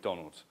or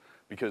McDonald's,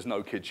 because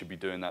no kid should be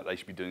doing that. They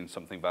should be doing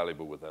something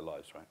valuable with their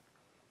lives, right?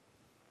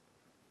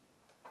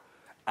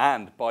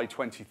 And by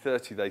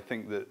 2030, they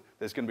think that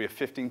there's going to be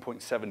a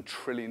 $15.7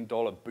 trillion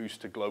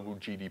boost to global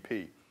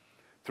GDP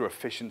through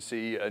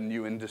efficiency and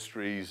new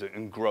industries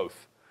and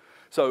growth.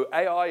 So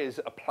AI is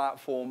a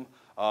platform.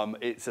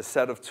 It's a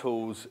set of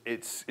tools.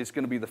 It's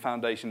going to be the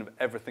foundation of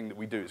everything that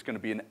we do. It's going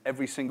to be in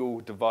every single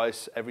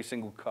device, every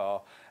single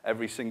car,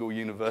 every single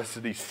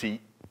university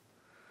seat.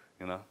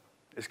 You know,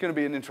 it's going to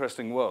be an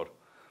interesting world.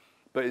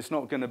 But it's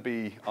not going to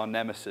be our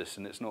nemesis,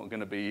 and it's not going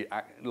to be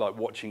like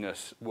watching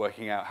us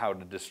working out how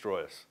to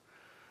destroy us.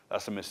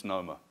 That's a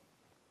misnomer.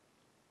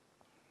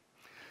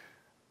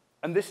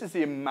 And this is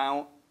the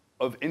amount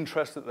of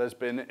interest that there's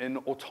been in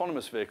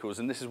autonomous vehicles,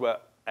 and this is where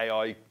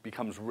AI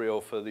becomes real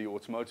for the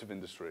automotive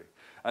industry.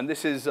 And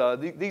this is,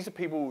 these are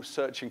people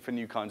searching for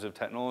new kinds of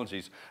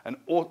technologies, and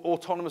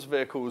autonomous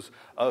vehicles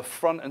are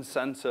front and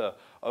center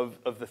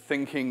of the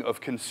thinking of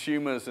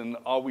consumers, and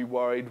are we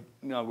worried?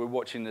 No, we're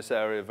watching this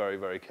area very,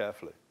 very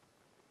carefully.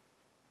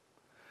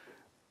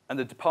 And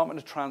the Department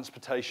of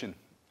Transportation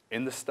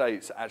in the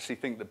States actually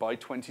think that by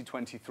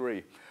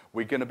 2023,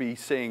 we're going to be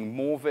seeing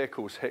more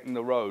vehicles hitting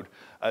the road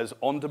as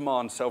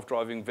on-demand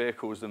self-driving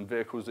vehicles than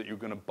vehicles that you're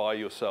going to buy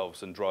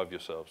yourselves and drive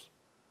yourselves.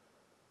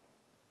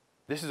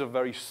 This is a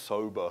very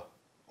sober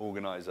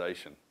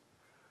organization.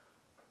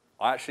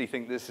 I actually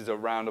think this is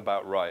around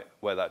about right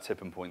where that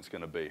tipping point's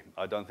going to be.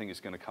 I don't think it's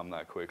going to come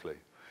that quickly.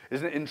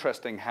 Isn't it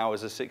interesting how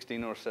as a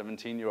 16 or a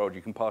 17-year-old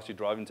you can pass your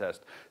driving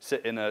test,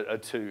 sit in a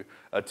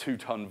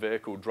 2-ton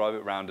vehicle, drive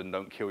it around, and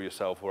don't kill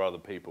yourself or other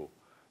people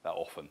that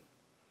often,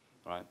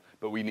 right?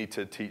 But we need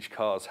to teach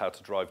cars how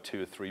to drive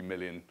 2 or 3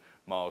 million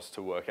miles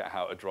to work out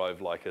how to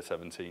drive like a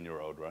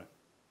 17-year-old, right?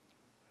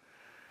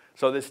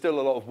 So there's still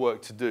a lot of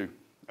work to do,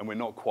 and we're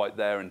not quite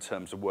there in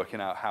terms of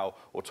working out how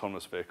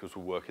autonomous vehicles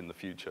will work in the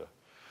future.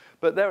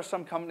 But there are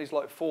some companies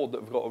like Ford that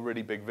have got a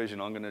really big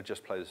vision. I'm going to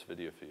just play this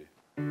video for you.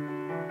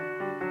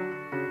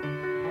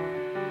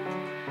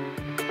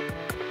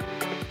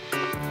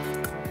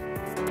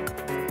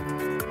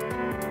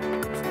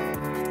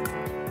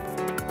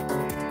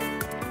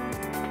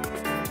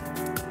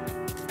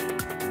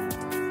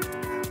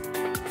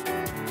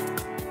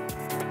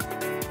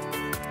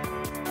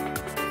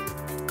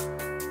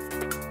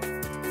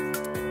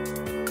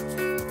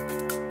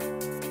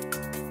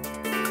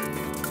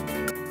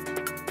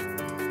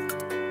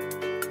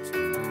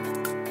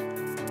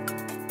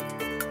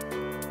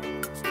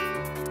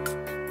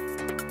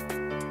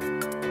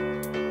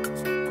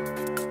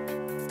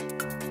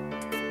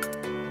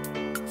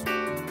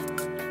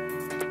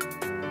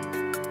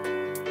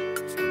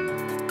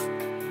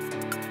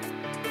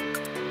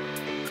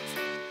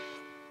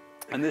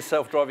 And this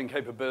self-driving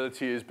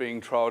capability is being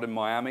trialed in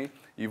Miami.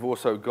 You've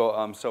also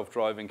got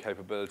self-driving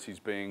capabilities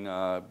being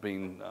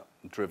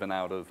driven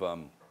out of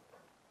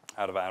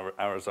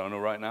Arizona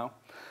right now.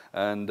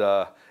 And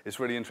it's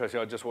really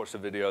interesting. I just watched a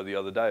video the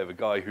other day of a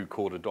guy who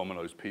called a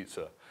Domino's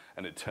pizza,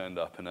 and it turned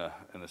up in a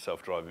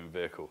self-driving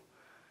vehicle.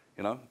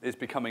 You know, it's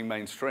becoming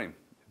mainstream,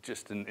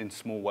 just in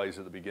small ways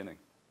at the beginning.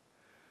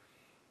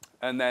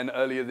 And then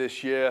earlier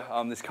this year,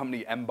 this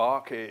company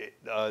Embark,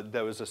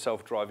 there was a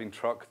self-driving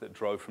truck that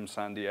drove from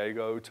San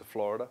Diego to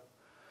Florida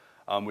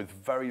with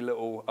very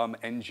little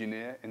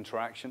engineer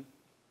interaction.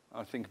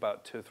 I think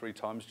about 2 or 3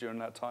 times during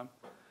that time.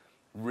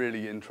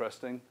 Really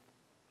interesting.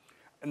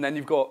 And then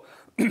you've got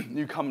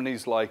new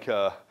companies like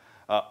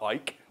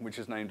Ike, which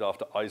is named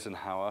after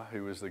Eisenhower,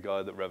 who was the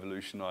guy that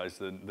revolutionized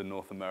the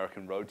North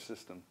American road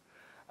system.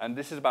 And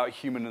this is about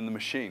human and the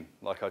machine,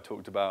 like I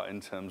talked about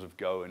in terms of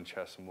Go and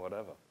chess and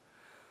whatever.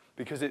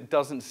 Because it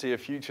doesn't see a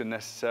future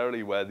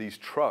necessarily where these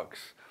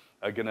trucks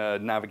are going to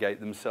navigate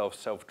themselves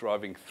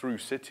self-driving through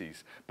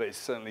cities, but it's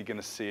certainly going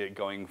to see it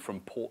going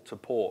from port to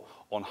port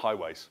on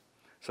highways.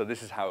 So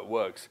this is how it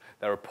works.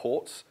 There are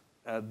ports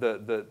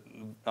that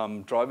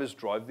drivers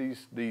drive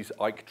these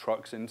Ike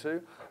trucks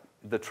into.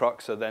 The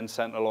trucks are then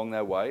sent along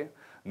their way,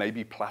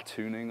 maybe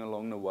platooning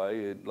along the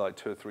way, like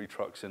 2 or 3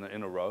 trucks in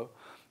a row.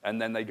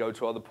 And then they go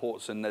to other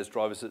ports, and there's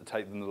drivers that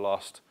take them the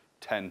last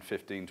 10,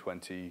 15,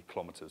 20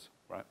 kilometers,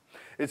 right?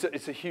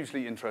 It's a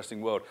hugely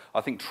interesting world. I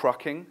think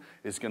trucking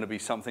is going to be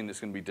something that's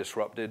going to be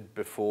disrupted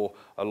before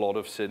a lot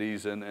of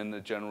cities and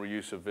the general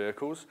use of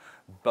vehicles.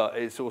 But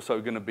it's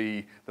also going to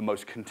be the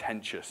most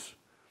contentious,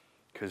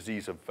 because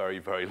these are very,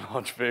 very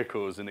large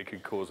vehicles, and it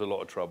could cause a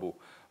lot of trouble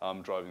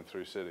driving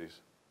through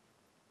cities.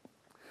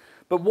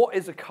 But what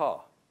is a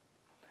car?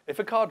 If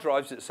a car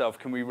drives itself,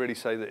 can we really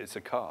say that it's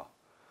a car?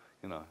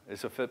 You know,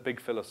 it's a big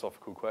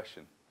philosophical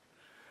question.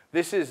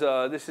 This is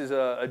a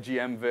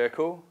GM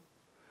vehicle.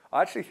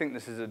 I actually think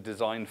this is a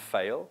design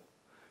fail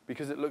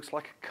because it looks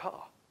like a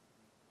car.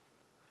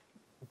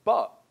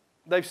 But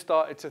they've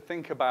started to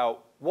think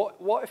about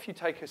what if you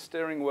take a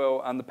steering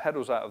wheel and the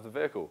pedals out of the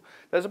vehicle?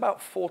 There's about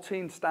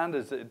 14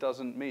 standards that it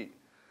doesn't meet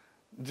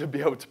to be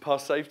able to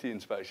pass safety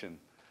inspection.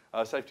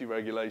 Safety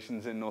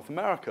regulations in North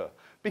America,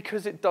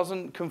 because it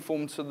doesn't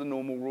conform to the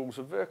normal rules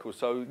of vehicles.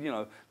 So, you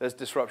know, there's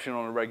disruption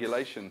on a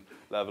regulation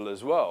level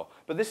as well.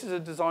 But this is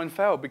a design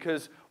fail,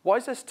 because why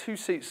is there 2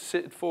 seats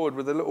sit forward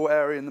with a little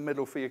area in the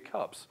middle for your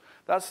cups?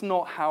 That's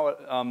not how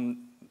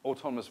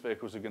autonomous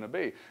vehicles are going to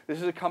be. This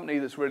is a company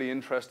that's really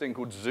interesting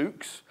called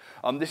Zoox.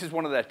 This is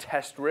one of their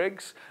test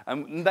rigs,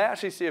 and they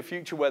actually see a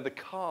future where the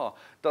car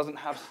doesn't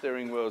have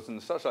steering wheels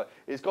and such like.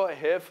 It's got it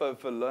here for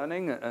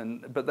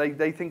learning, but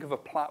they think of a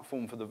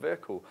platform for the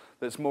vehicle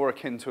that's more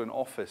akin to an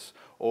office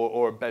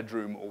or a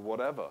bedroom or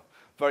whatever.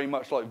 Very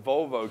much like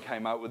Volvo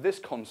came out with this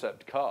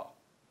concept car.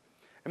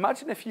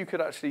 Imagine if you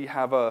could actually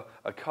have a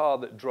car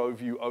that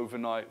drove you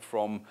overnight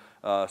from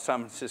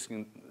San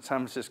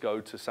Francisco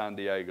to San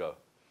Diego,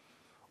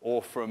 or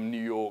from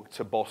New York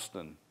to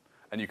Boston,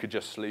 and you could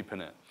just sleep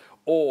in it.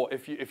 Or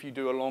if you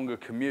do a longer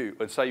commute,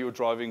 let's say you're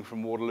driving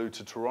from Waterloo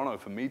to Toronto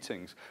for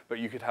meetings, but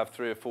you could have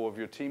 3 or 4 of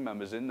your team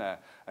members in there,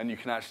 and you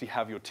can actually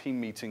have your team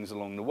meetings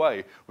along the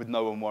way with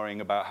no one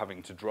worrying about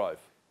having to drive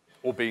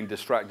or being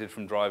distracted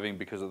from driving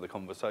because of the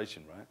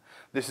conversation, right?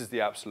 This is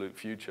the absolute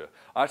future.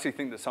 I actually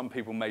think that some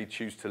people may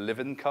choose to live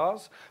in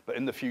cars, but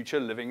in the future,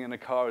 living in a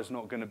car is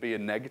not going to be a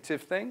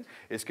negative thing.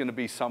 It's going to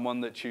be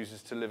someone that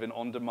chooses to live in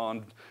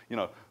on-demand, you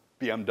know,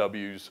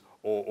 BMWs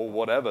or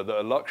whatever that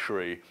are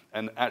luxury,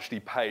 and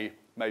actually pay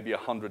maybe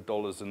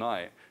 $100 a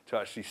night to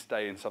actually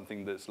stay in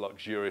something that's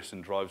luxurious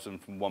and drives them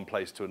from one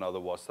place to another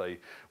whilst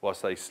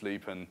they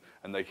sleep, and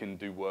they can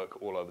do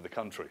work all over the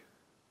country.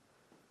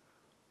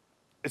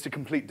 It's a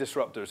complete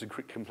disruptor. It's a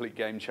complete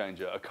game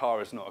changer. A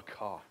car is not a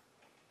car.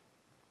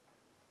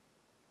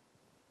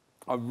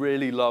 I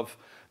really love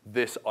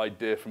this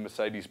idea from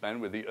Mercedes-Benz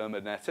with the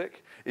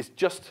Urbanetic. It's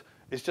just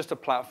a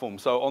platform.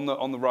 So on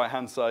the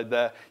right-hand side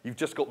there, you've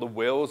just got the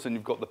wheels and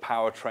you've got the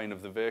powertrain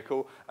of the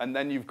vehicle, and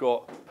then you've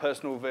got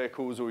personal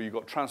vehicles, or you've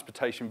got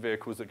transportation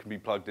vehicles that can be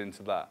plugged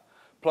into that.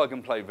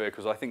 Plug-and-play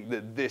vehicles. I think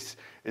that this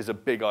is a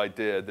big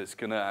idea that's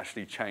going to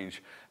actually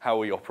change how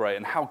we operate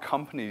and how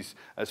companies,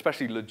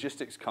 especially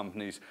logistics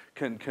companies,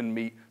 can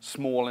meet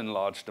small and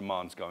large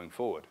demands going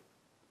forward.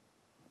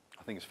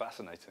 I think it's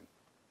fascinating.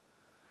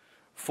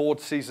 Ford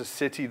sees a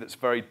city that's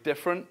very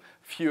different,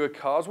 fewer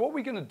cars. What are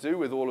we going to do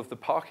with all of the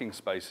parking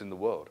space in the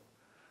world,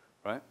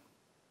 right?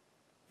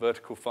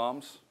 Vertical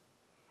farms,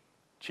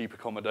 cheap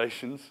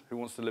accommodations. Who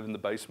wants to live in the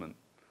basement?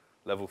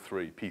 Level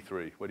 3,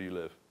 P3, where do you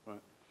live,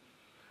 right?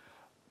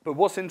 But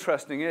what's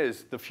interesting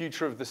is the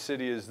future of the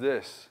city is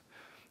this.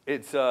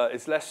 It's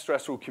less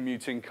stressful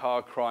commuting,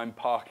 car crime,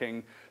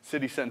 parking,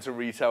 city center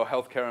retail,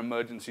 healthcare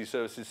emergency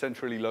services,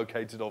 centrally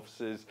located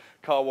offices,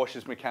 car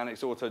washes,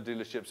 mechanics, auto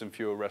dealerships, and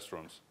fewer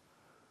restaurants.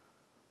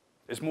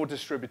 It's more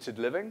distributed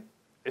living.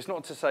 It's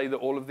not to say that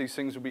all of these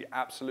things will be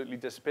absolutely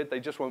disappeared. They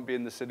just won't be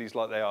in the cities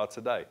like they are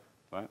today,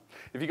 right?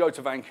 If you go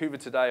to Vancouver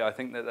today, I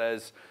think that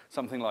there's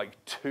something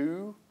like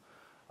 2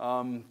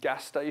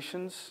 gas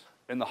stations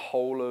in the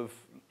whole of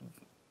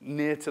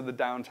near to the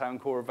downtown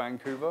core of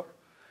Vancouver,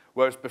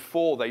 whereas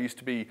before they used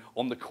to be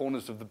on the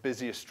corners of the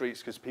busiest streets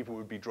because people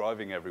would be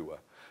driving everywhere.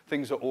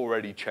 Things are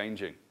already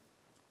changing.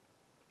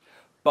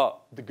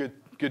 But the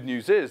good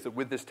news is that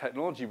with this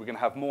technology, we're going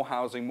to have more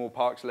housing, more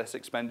parks, less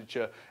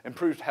expenditure,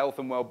 improved health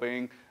and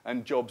well-being,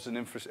 and jobs and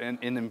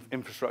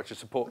infrastructure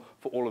support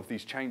for all of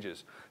these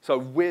changes. So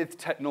with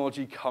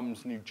technology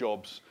comes new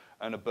jobs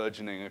and a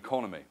burgeoning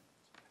economy.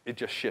 It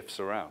just shifts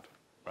around,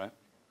 right?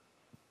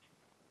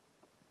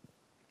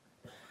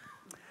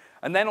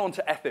 And then on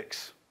to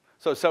ethics.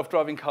 So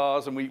self-driving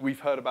cars, and we've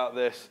heard about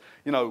this.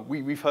 You know,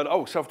 we've heard,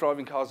 oh,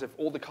 self-driving cars, if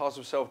all the cars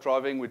were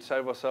self-driving, we'd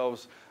save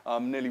ourselves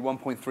nearly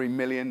 1.3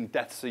 million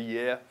deaths a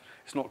year.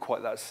 It's not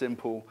quite that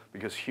simple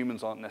because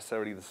humans aren't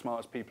necessarily the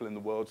smartest people in the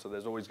world, so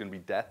there's always going to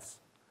be deaths,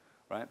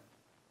 right?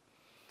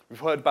 We've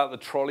heard about the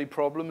trolley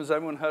problem. Has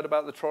everyone heard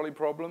about the trolley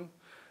problem?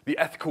 The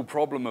ethical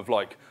problem of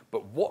like,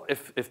 but what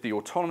if the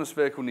autonomous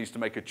vehicle needs to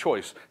make a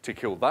choice to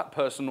kill that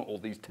person or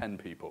these 10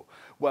 people?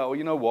 Well,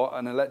 you know what?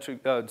 An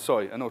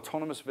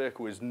autonomous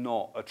vehicle is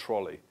not a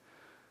trolley.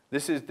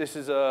 This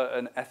is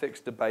an ethics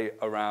debate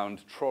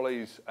around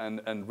trolleys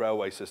and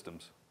railway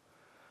systems.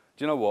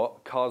 Do you know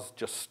what? Cars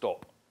just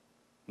stop.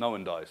 No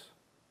one dies,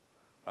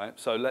 right?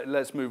 So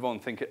let's move on,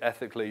 think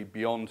ethically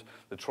beyond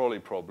the trolley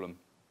problem,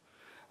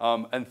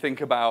 and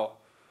think about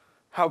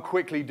how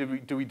quickly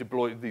do we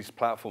deploy these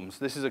platforms?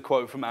 This is a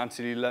quote from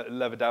Anthony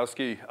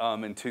Lewandowski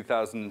in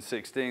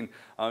 2016.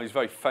 He's a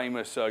very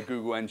famous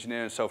Google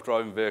engineer in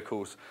self-driving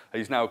vehicles.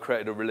 He's now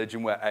created a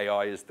religion where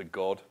AI is the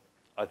god.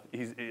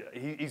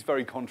 He's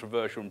very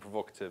controversial and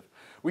provocative.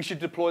 We should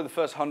deploy the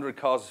first 100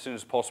 cars as soon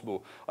as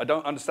possible. I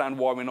don't understand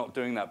why we're not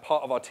doing that.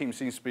 Part of our team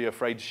seems to be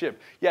afraid to ship.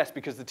 Yes,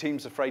 because the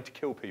team's afraid to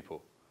kill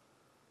people,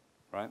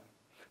 right?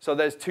 So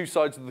there's two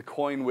sides of the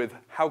coin with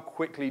how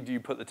quickly do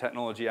you put the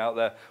technology out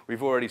there.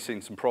 We've already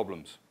seen some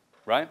problems,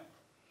 right?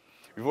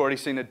 We've already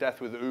seen a death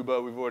with Uber.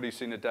 We've already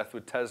seen a death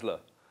with Tesla,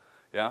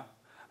 yeah?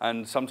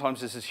 And sometimes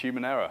this is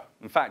human error.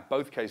 In fact,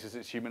 both cases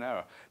it's human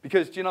error.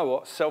 Because do you know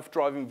what?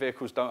 Self-driving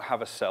vehicles don't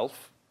have a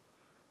self.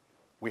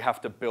 We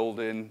have to build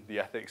in the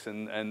ethics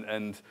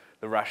and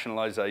the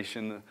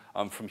rationalization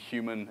from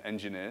human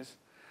engineers.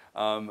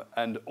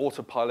 And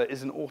autopilot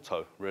isn't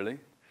auto, really.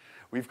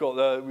 We've got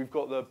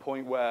the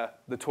point where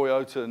the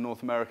Toyota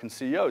North American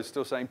CEO is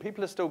still saying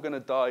people are still going to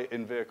die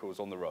in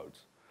vehicles on the roads,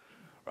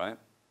 right?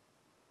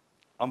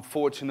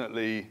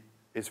 Unfortunately,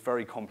 it's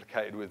very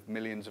complicated with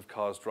millions of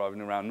cars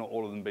driving around, not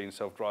all of them being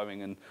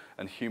self-driving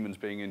and humans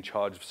being in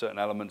charge of certain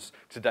elements.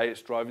 Today,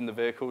 it's driving the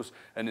vehicles,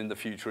 and in the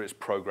future, it's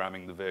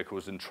programming the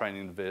vehicles and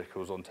training the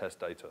vehicles on test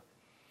data.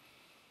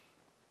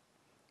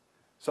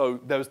 So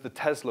there was the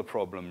Tesla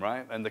problem,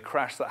 right? And the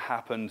crash that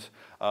happened,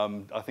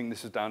 I think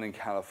this is down in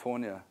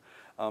California.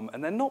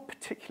 And they're not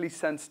particularly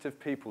sensitive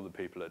people, the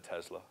people at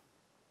Tesla.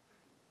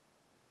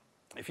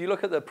 If you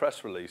look at their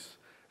press release,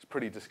 it's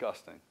pretty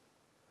disgusting.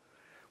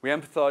 We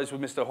empathize with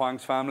Mr.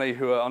 Huang's family,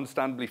 who are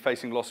understandably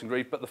facing loss and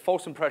grief, but the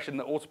false impression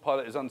that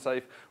autopilot is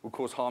unsafe will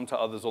cause harm to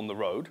others on the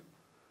road.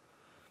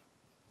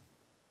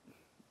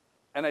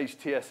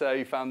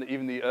 NHTSA found that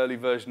even the early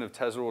version of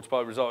Tesla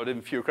autopilot resulted in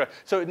fewer crashes.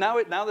 So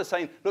now they're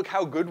saying, look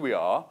how good we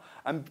are,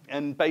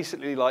 and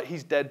basically like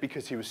he's dead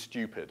because he was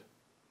stupid.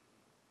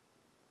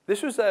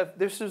 This was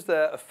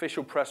their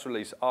official press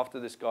release after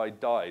this guy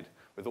died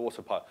with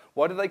autopilot.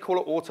 Why do they call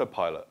it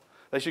autopilot?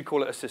 They should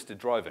call it assisted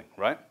driving,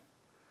 right?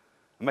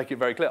 And make it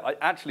very clear.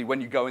 Actually, when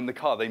you go in the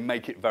car, they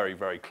make it very,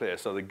 very clear.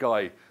 So the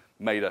guy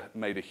made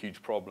a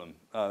huge problem,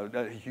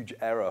 a huge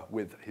error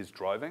with his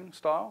driving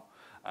style,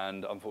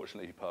 and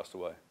unfortunately, he passed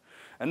away.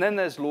 And then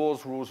there's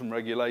laws, rules, and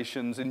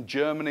regulations. In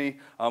Germany,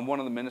 one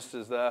of the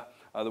ministers there,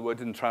 the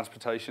worked in the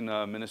transportation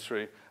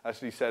ministry,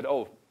 actually said,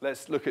 oh,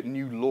 let's look at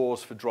new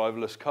laws for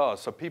driverless cars.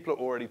 So people are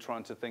already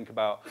trying to think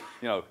about,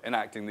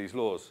 enacting these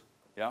laws,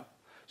 yeah?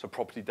 So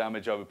property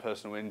damage over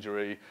personal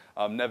injury,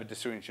 never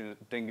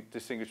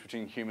distinguish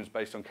between humans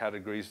based on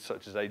categories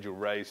such as age or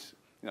race,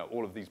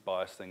 all of these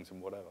bias things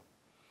and whatever.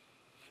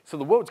 So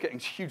the world's getting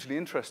hugely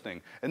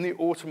interesting. In the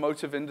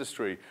automotive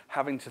industry,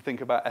 having to think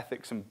about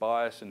ethics and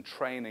bias and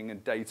training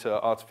and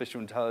data,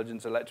 artificial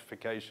intelligence,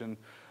 electrification,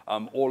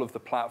 all of the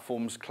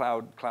platforms,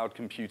 cloud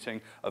computing,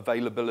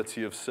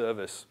 availability of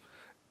service.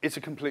 It's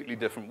a completely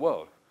different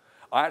world.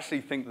 I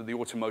actually think that the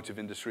automotive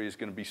industry is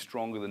going to be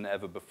stronger than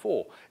ever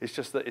before. It's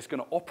just that it's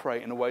going to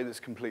operate in a way that's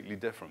completely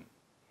different.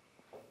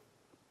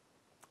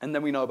 And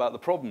then we know about the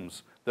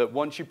problems, that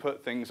once you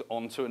put things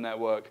onto a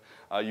network,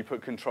 you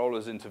put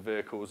controllers into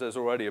vehicles, there's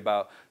already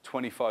about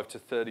 25 to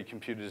 30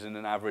 computers in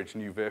an average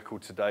new vehicle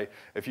today.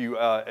 If you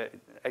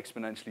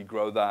exponentially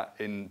grow that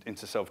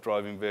into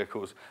self-driving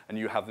vehicles and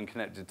you have them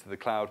connected to the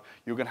cloud,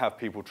 you're going to have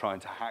people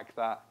trying to hack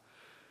that.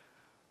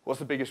 What's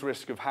the biggest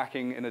risk of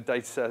hacking in a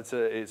data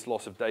center? It's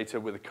loss of data,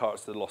 with a cut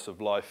to the loss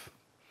of life.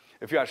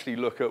 If you actually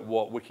look at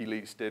what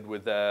WikiLeaks did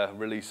with their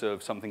release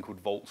of something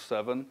called Vault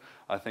 7,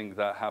 I think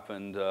that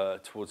happened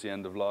towards the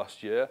end of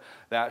last year,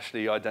 they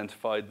actually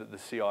identified that the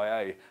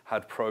CIA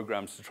had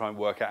programs to try and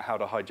work out how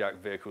to hijack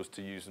vehicles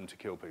to use them to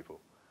kill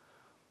people.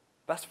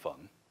 That's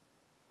fun.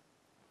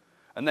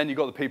 And then you've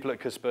got the people at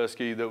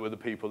Kaspersky that were the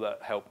people that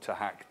helped to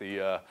hack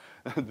the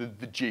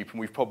Jeep. And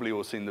we've probably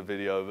all seen the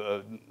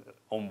video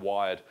on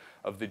Wired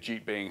of the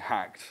Jeep being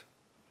hacked.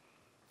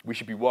 We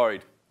should be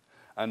worried.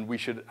 And we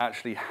should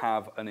actually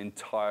have an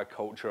entire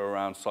culture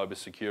around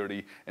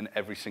cybersecurity in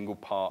every single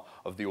part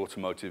of the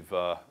automotive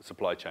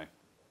supply chain,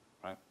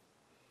 right?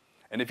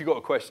 And if you've got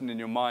a question in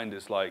your mind,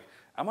 it's like,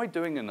 am I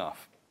doing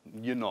enough?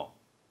 You're not.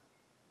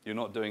 You're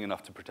not doing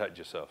enough to protect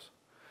yourselves.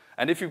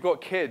 And if you've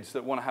got kids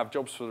that want to have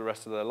jobs for the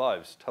rest of their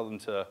lives, tell them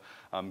to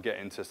get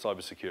into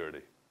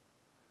cybersecurity.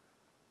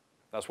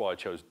 That's why I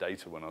chose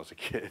data when I was a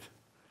kid.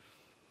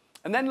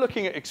 And then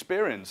looking at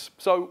experience.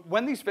 So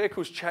when these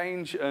vehicles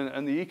change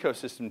and the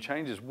ecosystem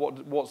changes,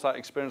 what's that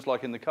experience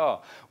like in the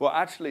car? Well,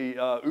 actually,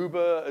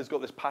 Uber has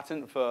got this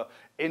patent for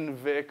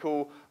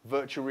in-vehicle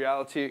virtual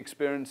reality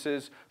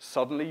experiences.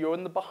 Suddenly you're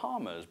in the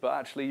Bahamas, but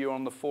actually you're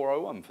on the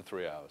 401 for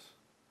 3 hours.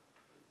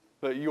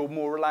 But you're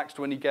more relaxed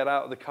when you get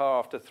out of the car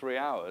after 3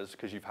 hours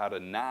because you've had a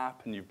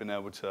nap and you've been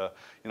able to,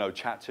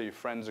 chat to your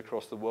friends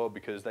across the world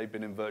because they've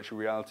been in virtual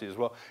reality as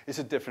well. It's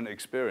a different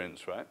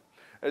experience, right?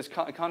 It's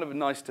kind of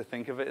nice to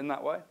think of it in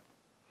that way.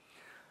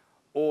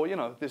 Or,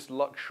 this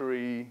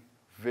luxury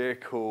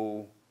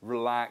vehicle,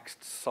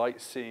 relaxed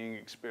sightseeing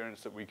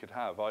experience that we could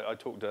have. I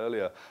talked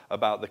earlier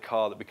about the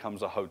car that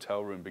becomes a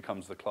hotel room,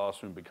 becomes the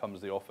classroom, becomes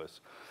the office,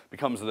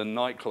 becomes the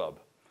nightclub.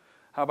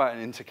 How about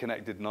an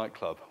interconnected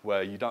nightclub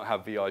where you don't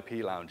have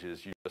VIP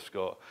lounges, you just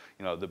got,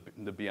 the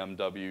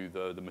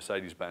BMW, the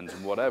Mercedes-Benz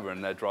and whatever,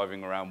 and they're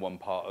driving around one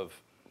part of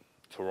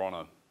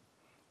Toronto,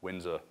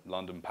 Windsor,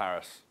 London,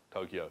 Paris,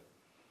 Tokyo.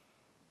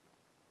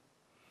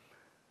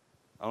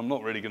 I'm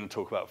not really going to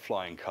talk about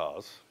flying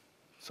cars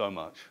so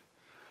much,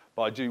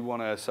 but I do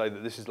want to say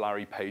that this is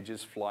Larry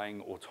Page's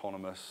flying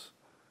autonomous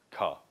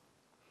car,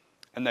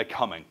 and they're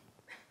coming.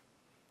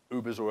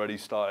 Uber's already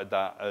started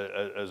that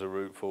as a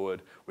route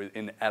forward.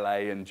 In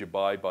LA and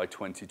Dubai by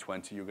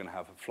 2020, you're going to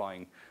have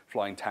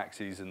flying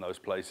taxis in those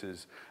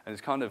places. And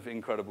it's kind of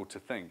incredible to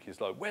think. It's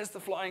like, where's the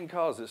flying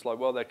cars? It's like,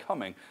 well, they're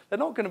coming. They're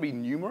not going to be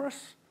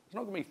numerous. There's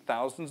not going to be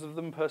thousands of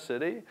them per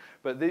city.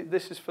 But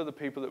this is for the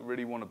people that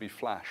really want to be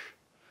flash.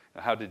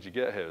 Now, how did you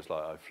get here? It's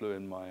like, I flew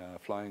in my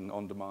flying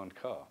on-demand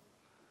car.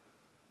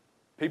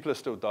 People are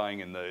still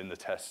dying in the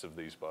tests of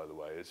these, by the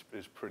way.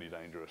 It's pretty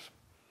dangerous.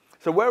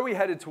 So where are we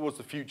headed towards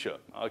the future?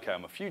 Okay,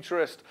 I'm a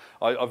futurist.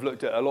 I've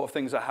looked at a lot of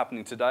things that are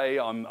happening today.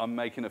 I'm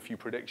making a few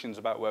predictions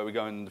about where we're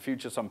going in the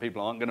future. Some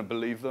people aren't going to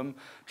believe them.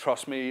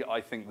 Trust me,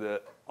 I think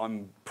that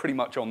I'm pretty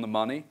much on the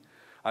money.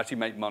 I actually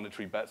make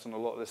monetary bets on a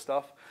lot of this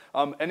stuff.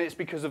 And it's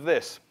because of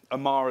this,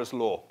 Amara's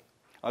Law.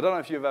 I don't know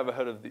if you've ever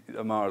heard of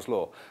Amara's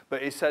Law,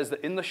 but it says that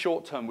in the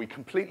short term, we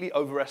completely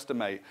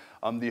overestimate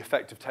the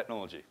effect of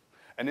technology.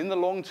 And in the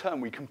long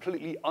term, we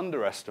completely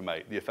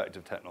underestimate the effect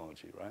of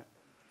technology, right?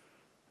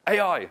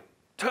 AI,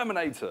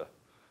 Terminator.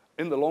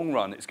 In the long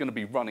run, it's going to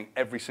be running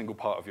every single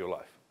part of your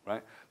life,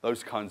 right?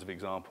 Those kinds of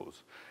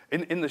examples.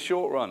 In the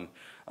short run,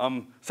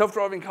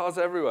 self-driving cars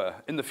everywhere.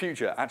 In the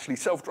future, actually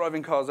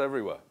self-driving cars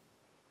everywhere.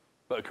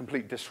 But a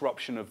complete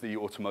disruption of the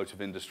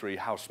automotive industry,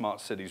 how smart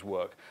cities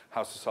work,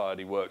 how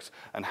society works,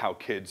 and how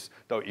kids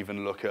don't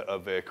even look at a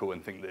vehicle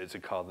and think that it's a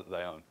car that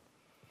they own.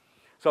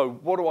 So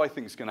what do I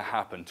think is going to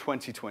happen?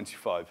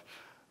 2025.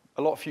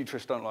 A lot of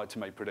futurists don't like to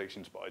make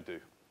predictions, but I do.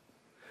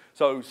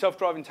 So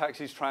self-driving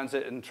taxis,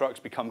 transit, and trucks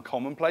become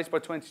commonplace by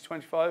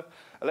 2025.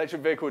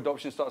 Electric vehicle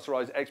adoption starts to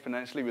rise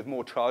exponentially with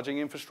more charging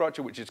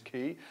infrastructure, which is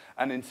key,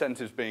 and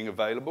incentives being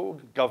available.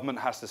 Government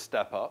has to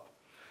step up.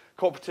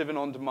 Cooperative and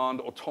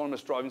on-demand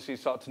autonomous driving cities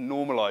start to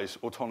normalize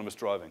autonomous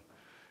driving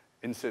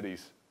in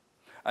cities.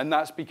 And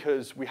that's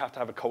because we have to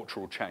have a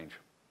cultural change.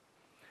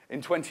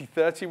 In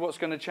 2030, what's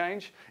going to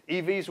change?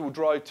 EVs will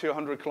drive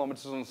 200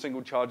 kilometers on a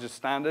single charge as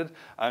standard,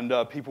 and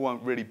people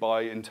won't really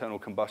buy internal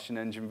combustion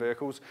engine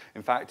vehicles.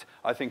 In fact,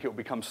 I think it will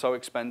become so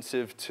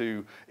expensive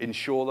to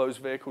insure those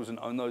vehicles and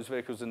own those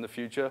vehicles in the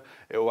future,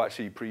 it will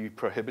actually be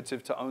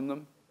prohibitive to own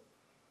them.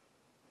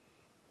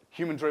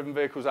 Human-driven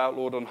vehicles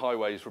outlawed on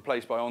highways,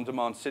 replaced by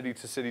on-demand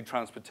city-to-city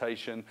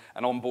transportation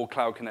and onboard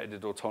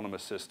cloud-connected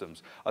autonomous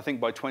systems. I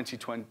think by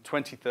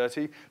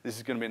 2030, this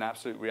is going to be an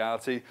absolute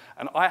reality.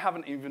 And I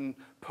haven't even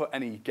put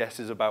any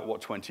guesses about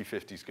what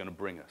 2050 is going to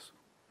bring us.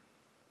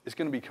 It's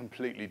going to be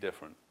completely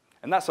different.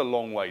 And that's a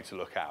long way to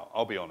look out,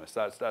 I'll be honest.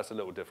 That's a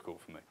little difficult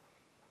for me.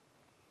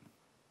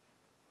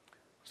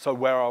 So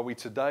where are we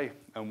today,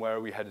 and where are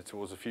we headed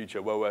towards the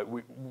future? Well,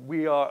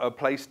 we are a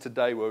place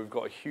today where we've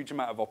got a huge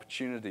amount of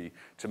opportunity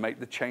to make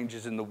the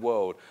changes in the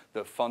world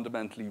that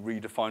fundamentally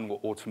redefine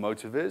what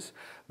automotive is.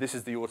 This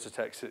is the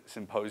AutoTech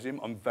Symposium.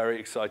 I'm very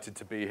excited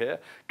to be here.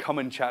 Come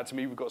and chat to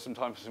me. We've got some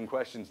time for some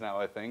questions now,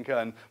 I think.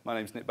 And my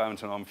name's Nick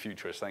Badminton. I'm a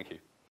futurist. Thank you.